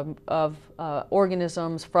conduits of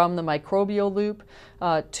organisms from the microbial loop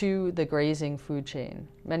to the grazing food chain.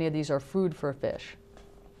 Many of these are food for fish.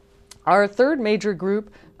 Our third major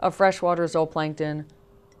group of freshwater zooplankton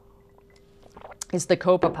is the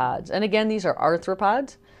copepods. And again, these are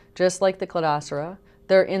arthropods, just like the Cladocera.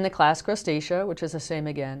 They're in the class Crustacea, which is the same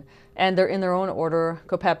again, and they're in their own order,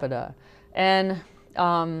 Copepoda. And there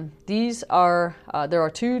are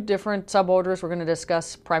 2 different suborders we're going to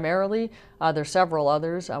discuss primarily. There's several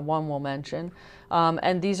others, one we'll mention.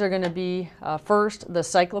 And these are going to be, first, the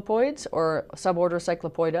cyclopoids, or suborder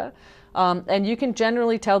Cyclopoida. And you can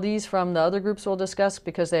generally tell these from the other groups we'll discuss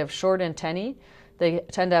because they have short antennae. They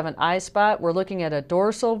tend to have an eye spot. We're looking at a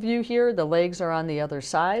dorsal view here. The legs are on the other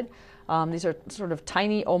side. These are sort of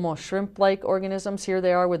tiny, almost shrimp-like organisms. Here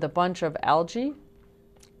they are with a bunch of algae.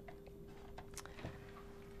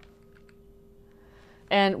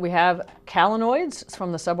 And we have calanoids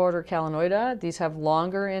from the suborder Calanoida. These have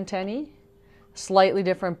longer antennae, slightly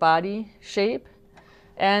different body shape.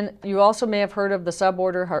 And you also may have heard of the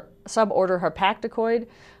suborder Harpacticoid.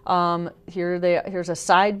 Here's a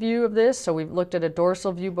side view of this. So we've looked at a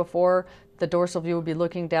dorsal view before. The dorsal view would be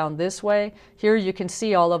looking down this way. Here you can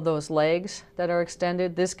see all of those legs that are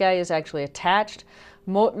extended. This guy is actually attached.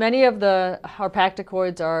 Many of the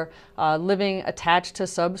harpacticoids are living attached to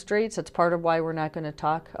substrates. That's part of why we're not going to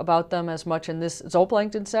talk about them as much in this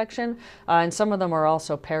zooplankton section. And some of them are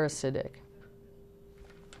also parasitic.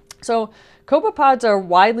 So copepods are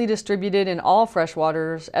widely distributed in all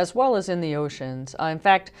freshwaters as well as in the oceans. In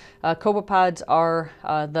fact, copepods are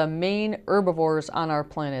the main herbivores on our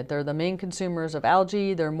planet. They're the main consumers of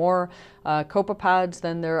algae. There are more copepods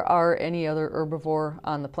than there are any other herbivore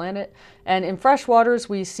on the planet. And in freshwaters,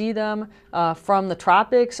 we see them from the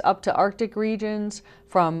tropics up to Arctic regions,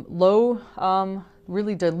 from low,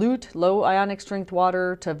 really dilute, low ionic strength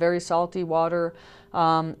water to very salty water.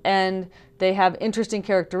 And they have interesting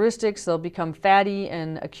characteristics. They'll become fatty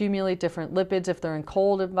and accumulate different lipids if they're in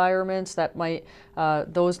cold environments. Those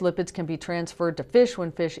lipids can be transferred to fish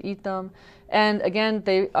when fish eat them. And again,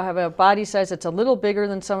 they have a body size that's a little bigger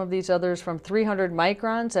than some of these others, from 300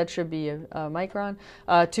 microns, that should be a micron,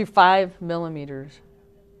 to 5 millimeters.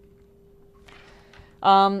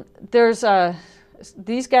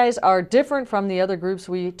 these guys are different from the other groups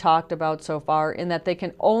we talked about so far in that they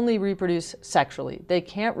can only reproduce sexually. They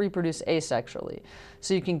can't reproduce asexually.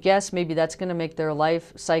 So you can guess maybe that's going to make their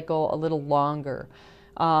life cycle a little longer.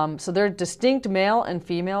 So they're distinct male and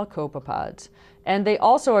female copepods. And they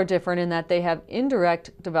also are different in that they have indirect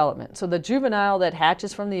development. So the juvenile that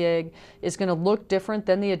hatches from the egg is going to look different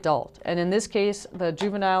than the adult. And in this case, the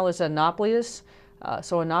juvenile is a nauplius.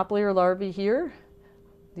 So a nauplier larvae here.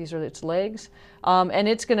 These are its legs. And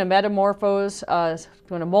it's going to metamorphose,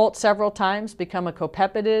 going to molt several times, become a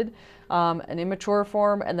copepodid, an immature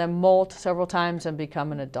form, and then molt several times and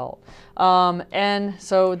become an adult. And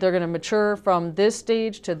so they're going to mature from this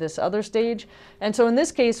stage to this other stage. And so in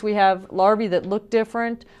this case, we have larvae that look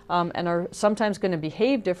different and are sometimes going to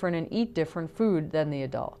behave different and eat different food than the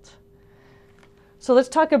adults. So let's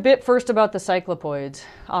talk a bit first about the cyclopoids.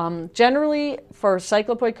 Generally, for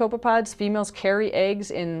cyclopoid copepods, females carry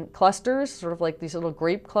eggs in clusters, sort of like these little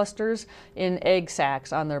grape clusters, in egg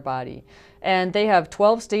sacs on their body. And they have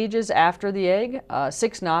 12 stages after the egg,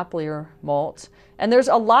 6 nauplier molts. And there's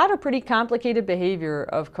a lot of pretty complicated behavior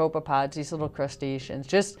of copepods, these little crustaceans,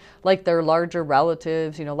 just like their larger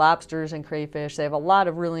relatives, lobsters and crayfish. They have a lot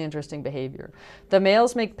of really interesting behavior. The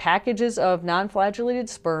males make packages of non-flagellated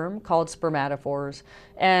sperm called spermatophores,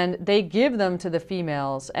 and they give them to the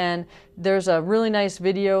females. And there's a really nice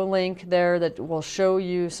video link there that will show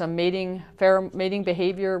you some mating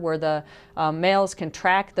behavior where the males can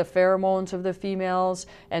track the pheromones of the females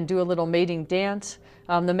and do a little mating dance.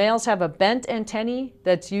 The males have a bent antennae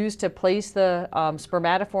that's used to place the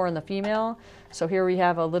spermatophore in the female. So here we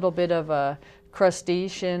have a little bit of a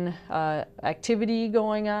crustacean activity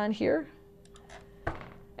going on here.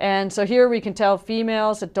 And so here we can tell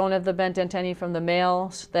females that don't have the bent antennae from the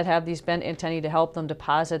males that have these bent antennae to help them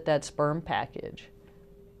deposit that sperm package.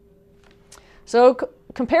 So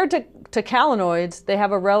compared to calanoids, the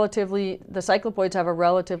cyclopoids have a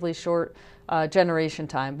relatively short generation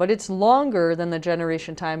time, but it's longer than the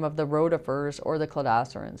generation time of the rotifers or the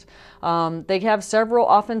cladocerans. They have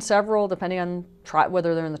often several, depending on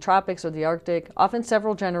whether they're in the tropics or the Arctic, often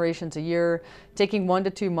several generations a year, taking 1 to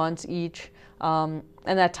 2 months each. And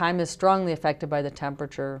that time is strongly affected by the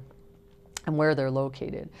temperature and where they're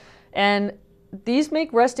located. And these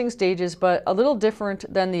make resting stages, but a little different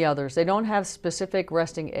than the others. They don't have specific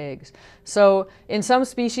resting eggs. So in some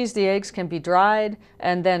species, the eggs can be dried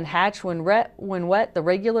and then hatch when wet, the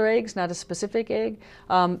regular eggs, not a specific egg.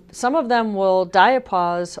 Some of them will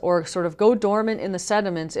diapause or sort of go dormant in the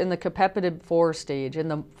sediments in the copepodid 4 stage, in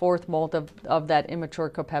the 4th molt of that immature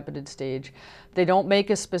copepodid stage. They don't make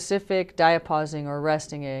a specific diapausing or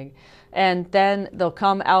resting egg. And then they'll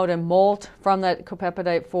come out and molt from that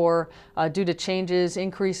copepodite 4 due to changes,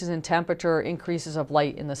 increases in temperature, increases of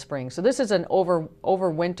light in the spring. So this is an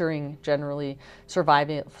overwintering, generally,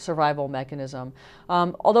 survival mechanism.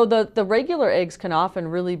 Although the regular eggs can often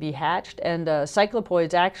really be hatched, and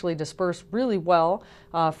cyclopoids actually disperse really well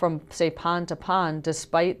from, say, pond to pond,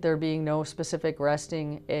 despite there being no specific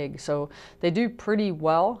resting egg. So they do pretty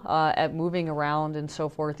well at moving around and so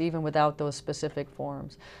forth, even without those specific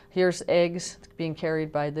forms. Here's eggs being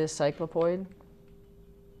carried by this cyclopoid.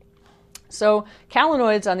 So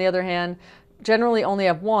calanoids, on the other hand, generally only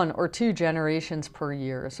have 1 or 2 generations per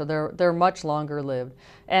year, so they're much longer lived.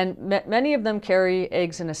 And many of them carry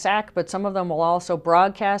eggs in a sac, but some of them will also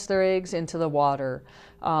broadcast their eggs into the water.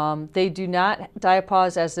 They do not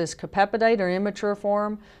diapause as this copepodite or immature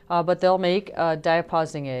form, but they'll make a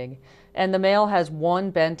diapausing egg. And the male has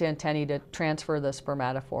 1 bent antennae to transfer the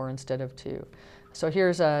spermatophore instead of 2. So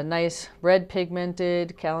here's a nice red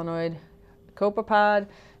pigmented calanoid copepod.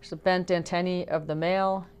 There's the bent antennae of the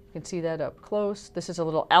male. You can see that up close. This is a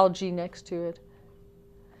little algae next to it.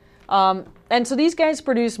 And so these guys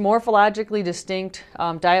produce morphologically distinct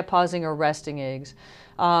diapausing or resting eggs.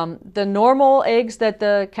 The normal eggs that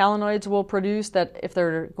the calanoids will produce, that if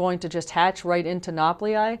they're going to just hatch right into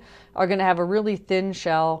nauplii, are going to have a really thin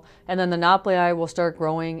shell, and then the nauplii will start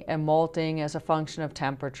growing and molting as a function of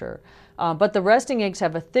temperature. But the resting eggs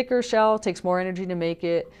have a thicker shell, takes more energy to make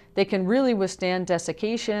it. They can really withstand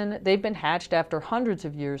desiccation. They've been hatched after hundreds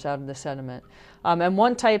of years out of the sediment. And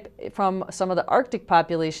one type from some of the Arctic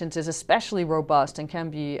populations is especially robust and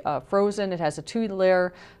can be frozen. It has a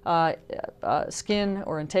 2-layer skin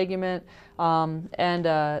or integument.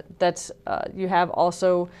 You have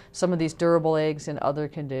also some of these durable eggs in other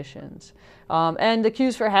conditions. And the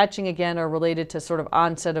cues for hatching, again, are related to sort of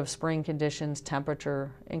onset of spring conditions,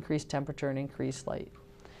 temperature, and increased light.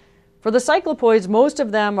 For the cyclopoids, most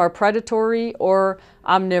of them are predatory or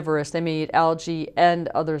omnivorous. They may eat algae and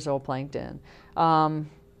other zooplankton.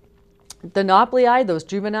 The nauplii, those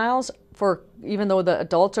juveniles, for even though the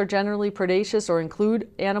adults are generally predaceous or include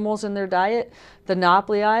animals in their diet, the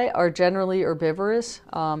nauplii are generally herbivorous.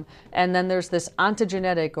 And then there's this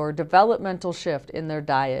ontogenetic or developmental shift in their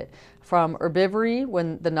diet from herbivory,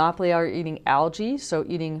 when the nauplii are eating algae, so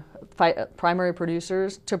eating primary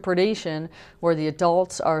producers, to predation, where the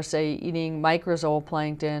adults are, say, eating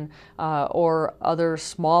microzooplankton or other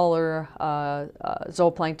smaller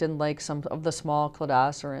zooplankton, like some of the small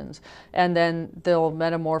cladocerans. And then they'll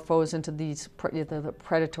metamorphose into these the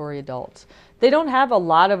predatory adults. They don't have a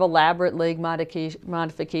lot of elaborate leg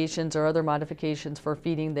modifications or other modifications for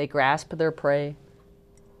feeding. They grasp their prey.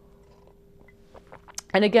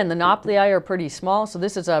 And again, the nauplii are pretty small. So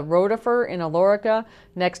this is a rotifer in a lorica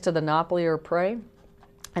next to the nauplii or prey.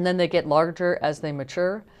 And then they get larger as they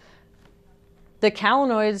mature. The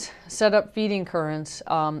calanoids set up feeding currents,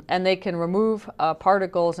 and they can remove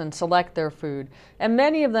particles and select their food. And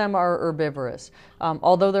many of them are herbivorous,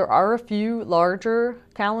 although there are a few larger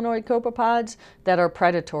calanoid copepods that are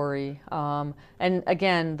predatory. And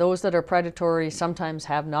again, those that are predatory sometimes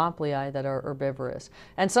have nauplii that are herbivorous.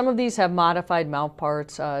 And some of these have modified mouth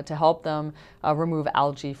parts to help them remove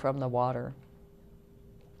algae from the water.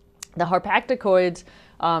 The harpacticoids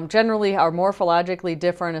generally are morphologically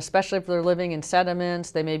different, especially if they're living in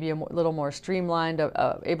sediments. They may be a little more streamlined,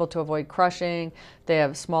 able to avoid crushing. They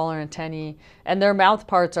have smaller antennae, and their mouth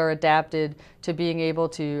parts are adapted to being able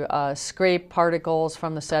to scrape particles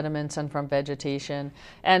from the sediments and from vegetation.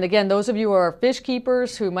 And again, those of you who are fish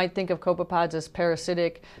keepers who might think of copepods as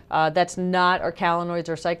parasitic, that's not our calanoids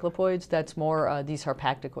or cyclopoids. That's more these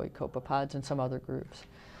harpacticoid copepods and some other groups.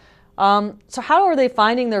 So how are they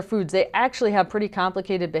finding their foods? They actually have pretty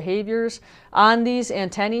complicated behaviors. On these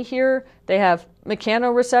antennae here, they have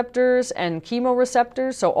mechanoreceptors and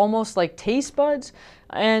chemoreceptors, so almost like taste buds.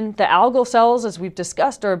 And the algal cells, as we've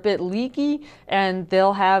discussed, are a bit leaky, and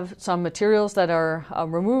they'll have some materials that are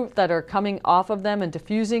removed, that are coming off of them and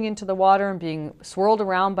diffusing into the water and being swirled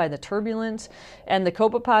around by the turbulence. And the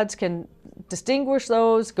copepods can distinguish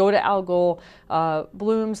those, go to algal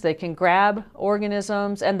blooms, they can grab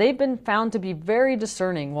organisms, and they've been found to be very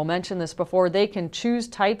discerning. We'll mention this before. They can choose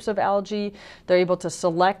types of algae. They're able to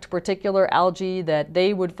select particular algae that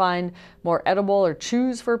they would find more edible or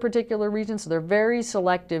choose for a particular reason. So they're very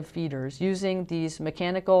selective feeders using these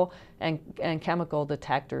mechanical and chemical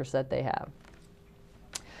detectors that they have.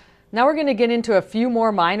 Now we're going to get into a few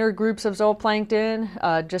more minor groups of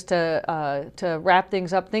zooplankton, just to wrap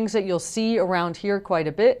things up, things that you'll see around here quite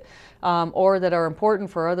a bit, or that are important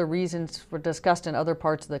for other reasons discussed in other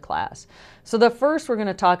parts of the class. So the first we're going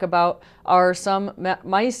to talk about are some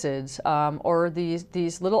mysids, or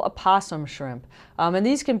these little opossum shrimp. And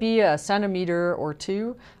these can be a centimeter or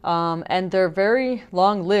two, and they're very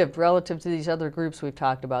long-lived relative to these other groups we've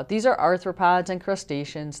talked about. These are arthropods and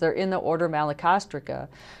crustaceans. They're in the order Malacostraca.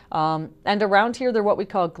 And around here, they're what we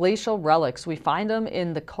call glacial relics. We find them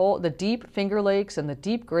in the deep Finger Lakes and the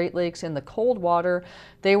deep Great Lakes in the cold water.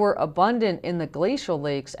 They were abundant in the glacial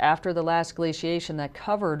lakes after the last glaciation that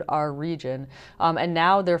covered our region. And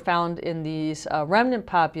now they're found in these remnant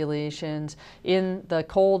populations in the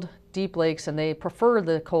cold deep lakes, and they prefer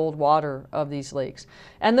the cold water of these lakes.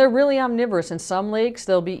 And they're really omnivorous. In some lakes,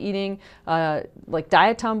 they'll be eating like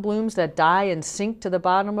diatom blooms that die and sink to the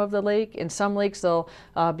bottom of the lake. In some lakes, they'll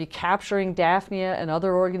be capturing Daphnia and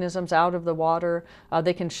other organisms out of the water.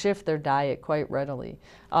 They can shift their diet quite readily.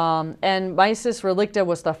 And Mysis relicta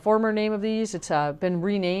was the former name of these. It's been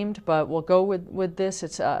renamed, but we'll go with this.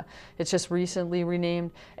 It's just recently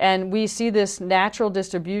renamed. And we see this natural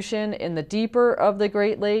distribution in the deeper of the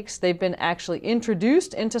Great Lakes. They've been actually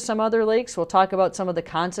introduced into some other lakes. We'll talk about some of the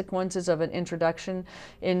consequences of an introduction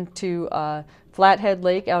into Flathead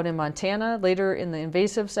Lake out in Montana later in the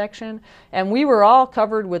invasive section. And we were all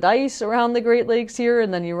covered with ice around the Great Lakes here.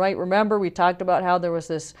 And then you might remember we talked about how there was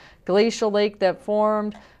this glacial lake that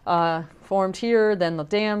formed here, then the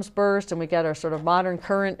dams burst, and we got our sort of modern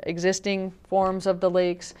current existing forms of the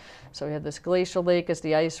lakes. So we had this glacial lake as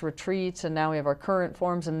the ice retreats, and now we have our current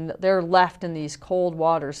forms, and they're left in these cold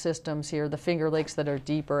water systems here, the Finger Lakes that are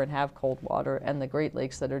deeper and have cold water, and the Great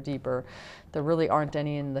Lakes that are deeper. There really aren't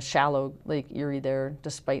any in the shallow Lake Erie there,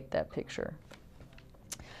 despite that picture.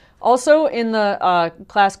 Also in the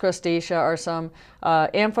class Crustacea are some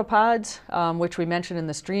amphipods, which we mentioned in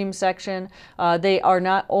the stream section. They are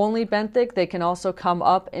not only benthic, they can also come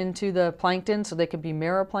up into the plankton, so they can be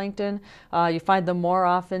meroplankton. You find them more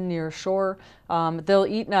often near shore. They'll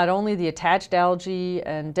eat not only the attached algae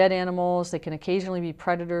and dead animals, they can occasionally be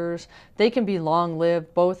predators. They can be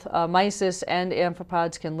long-lived. Both mysis and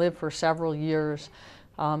amphipods can live for several years.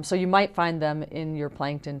 So you might find them in your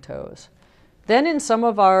plankton toes. Then in some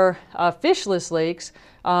of our fishless lakes,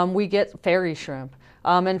 we get fairy shrimp.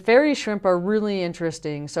 And fairy shrimp are really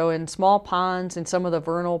interesting. So in small ponds, in some of the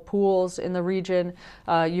vernal pools in the region,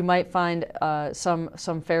 you might find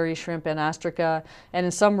some fairy shrimp anastraca. And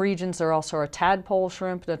in some regions, there also are tadpole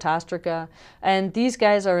shrimp, natastraca. And these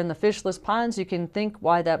guys are in the fishless ponds. You can think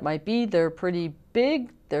why that might be. They're pretty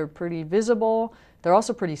big, they're pretty visible. They're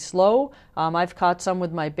also pretty slow. I've caught some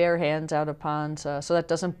with my bare hands out of ponds, so that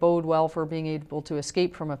doesn't bode well for being able to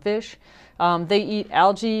escape from a fish. They eat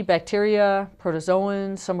algae, bacteria,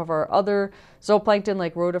 protozoans, some of our other zooplankton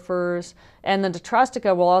like rotifers, and the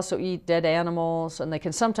Natastraca will also eat dead animals, and they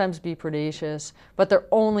can sometimes be predaceous, but they're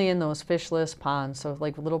only in those fishless ponds, so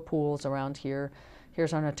like little pools around here.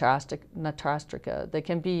 Here's our Natastraca. They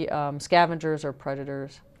can be scavengers or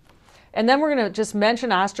predators. And then we're going to just mention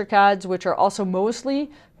ostracods, which are also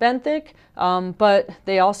mostly benthic, but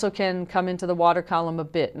they also can come into the water column a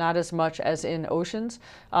bit, not as much as in oceans.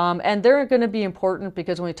 And they're going to be important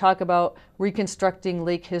because when we talk about reconstructing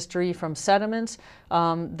lake history from sediments,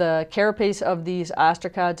 the carapace of these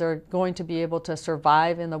ostracods are going to be able to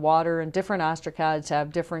survive in the water, and different ostracods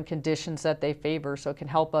have different conditions that they favor, so it can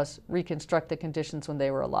help us reconstruct the conditions when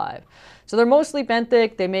they were alive. So they're mostly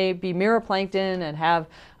benthic. They may be meroplankton and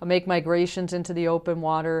make migrations into the open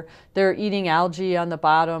water. They're eating algae on the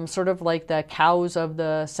bottom, sort of like the cows of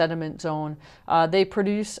the sediment zone. They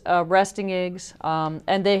produce resting eggs,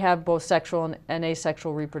 and they have both sexual and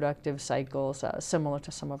asexual reproductive cycles, similar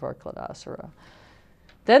to some of our Cladocera.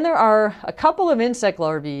 Then there are a couple of insect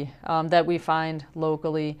larvae that we find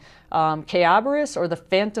locally. Chaobarus, or the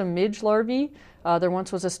phantom midge larvae. There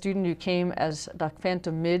once was a student who came as the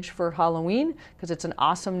phantom midge for Halloween because it's an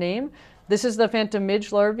awesome name. This is the phantom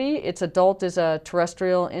midge larvae. Its adult is a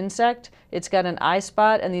terrestrial insect. It's got an eye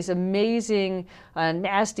spot and these amazing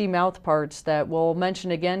nasty mouth parts that we'll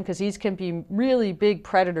mention again because these can be really big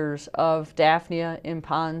predators of Daphnia in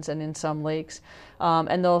ponds and in some lakes.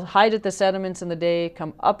 And they'll hide at the sediments in the day,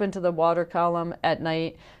 come up into the water column at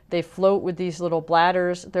night. They float with these little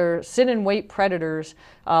bladders. They're sit-and-wait predators,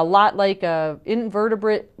 a lot like an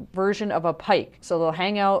invertebrate version of a pike. So they'll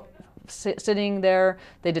hang out sitting there,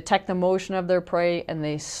 they detect the motion of their prey, and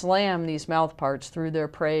they slam these mouth parts through their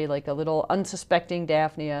prey like a little unsuspecting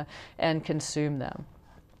Daphnia and consume them.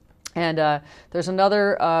 And there's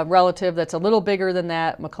another relative that's a little bigger than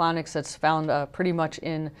that, Maclonyx, that's found pretty much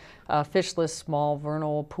in fishless small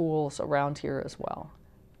vernal pools around here as well.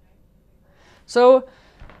 So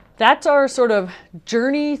that's our sort of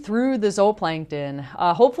journey through the zooplankton.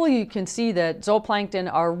 Hopefully you can see that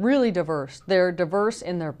zooplankton are really diverse. They're diverse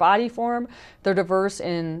in their body form. They're diverse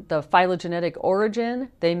in the phylogenetic origin.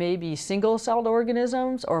 They may be single-celled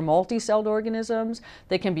organisms or multi-celled organisms.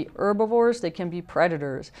 They can be herbivores. They can be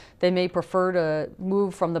predators. They may prefer to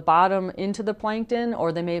move from the bottom into the plankton,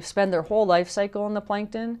 or they may spend their whole life cycle in the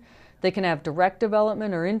plankton. They can have direct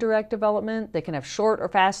development or indirect development. They can have short or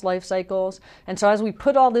fast life cycles. And so as we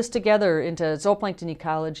put all this together into zooplankton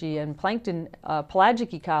ecology and plankton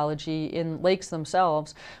pelagic ecology in lakes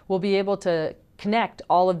themselves, we'll be able to connect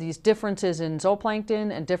all of these differences in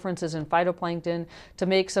zooplankton and differences in phytoplankton to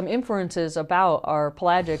make some inferences about our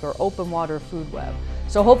pelagic or open water food web.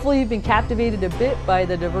 So hopefully you've been captivated a bit by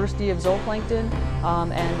the diversity of zooplankton,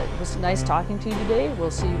 and it was nice talking to you today. We'll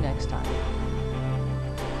see you next time.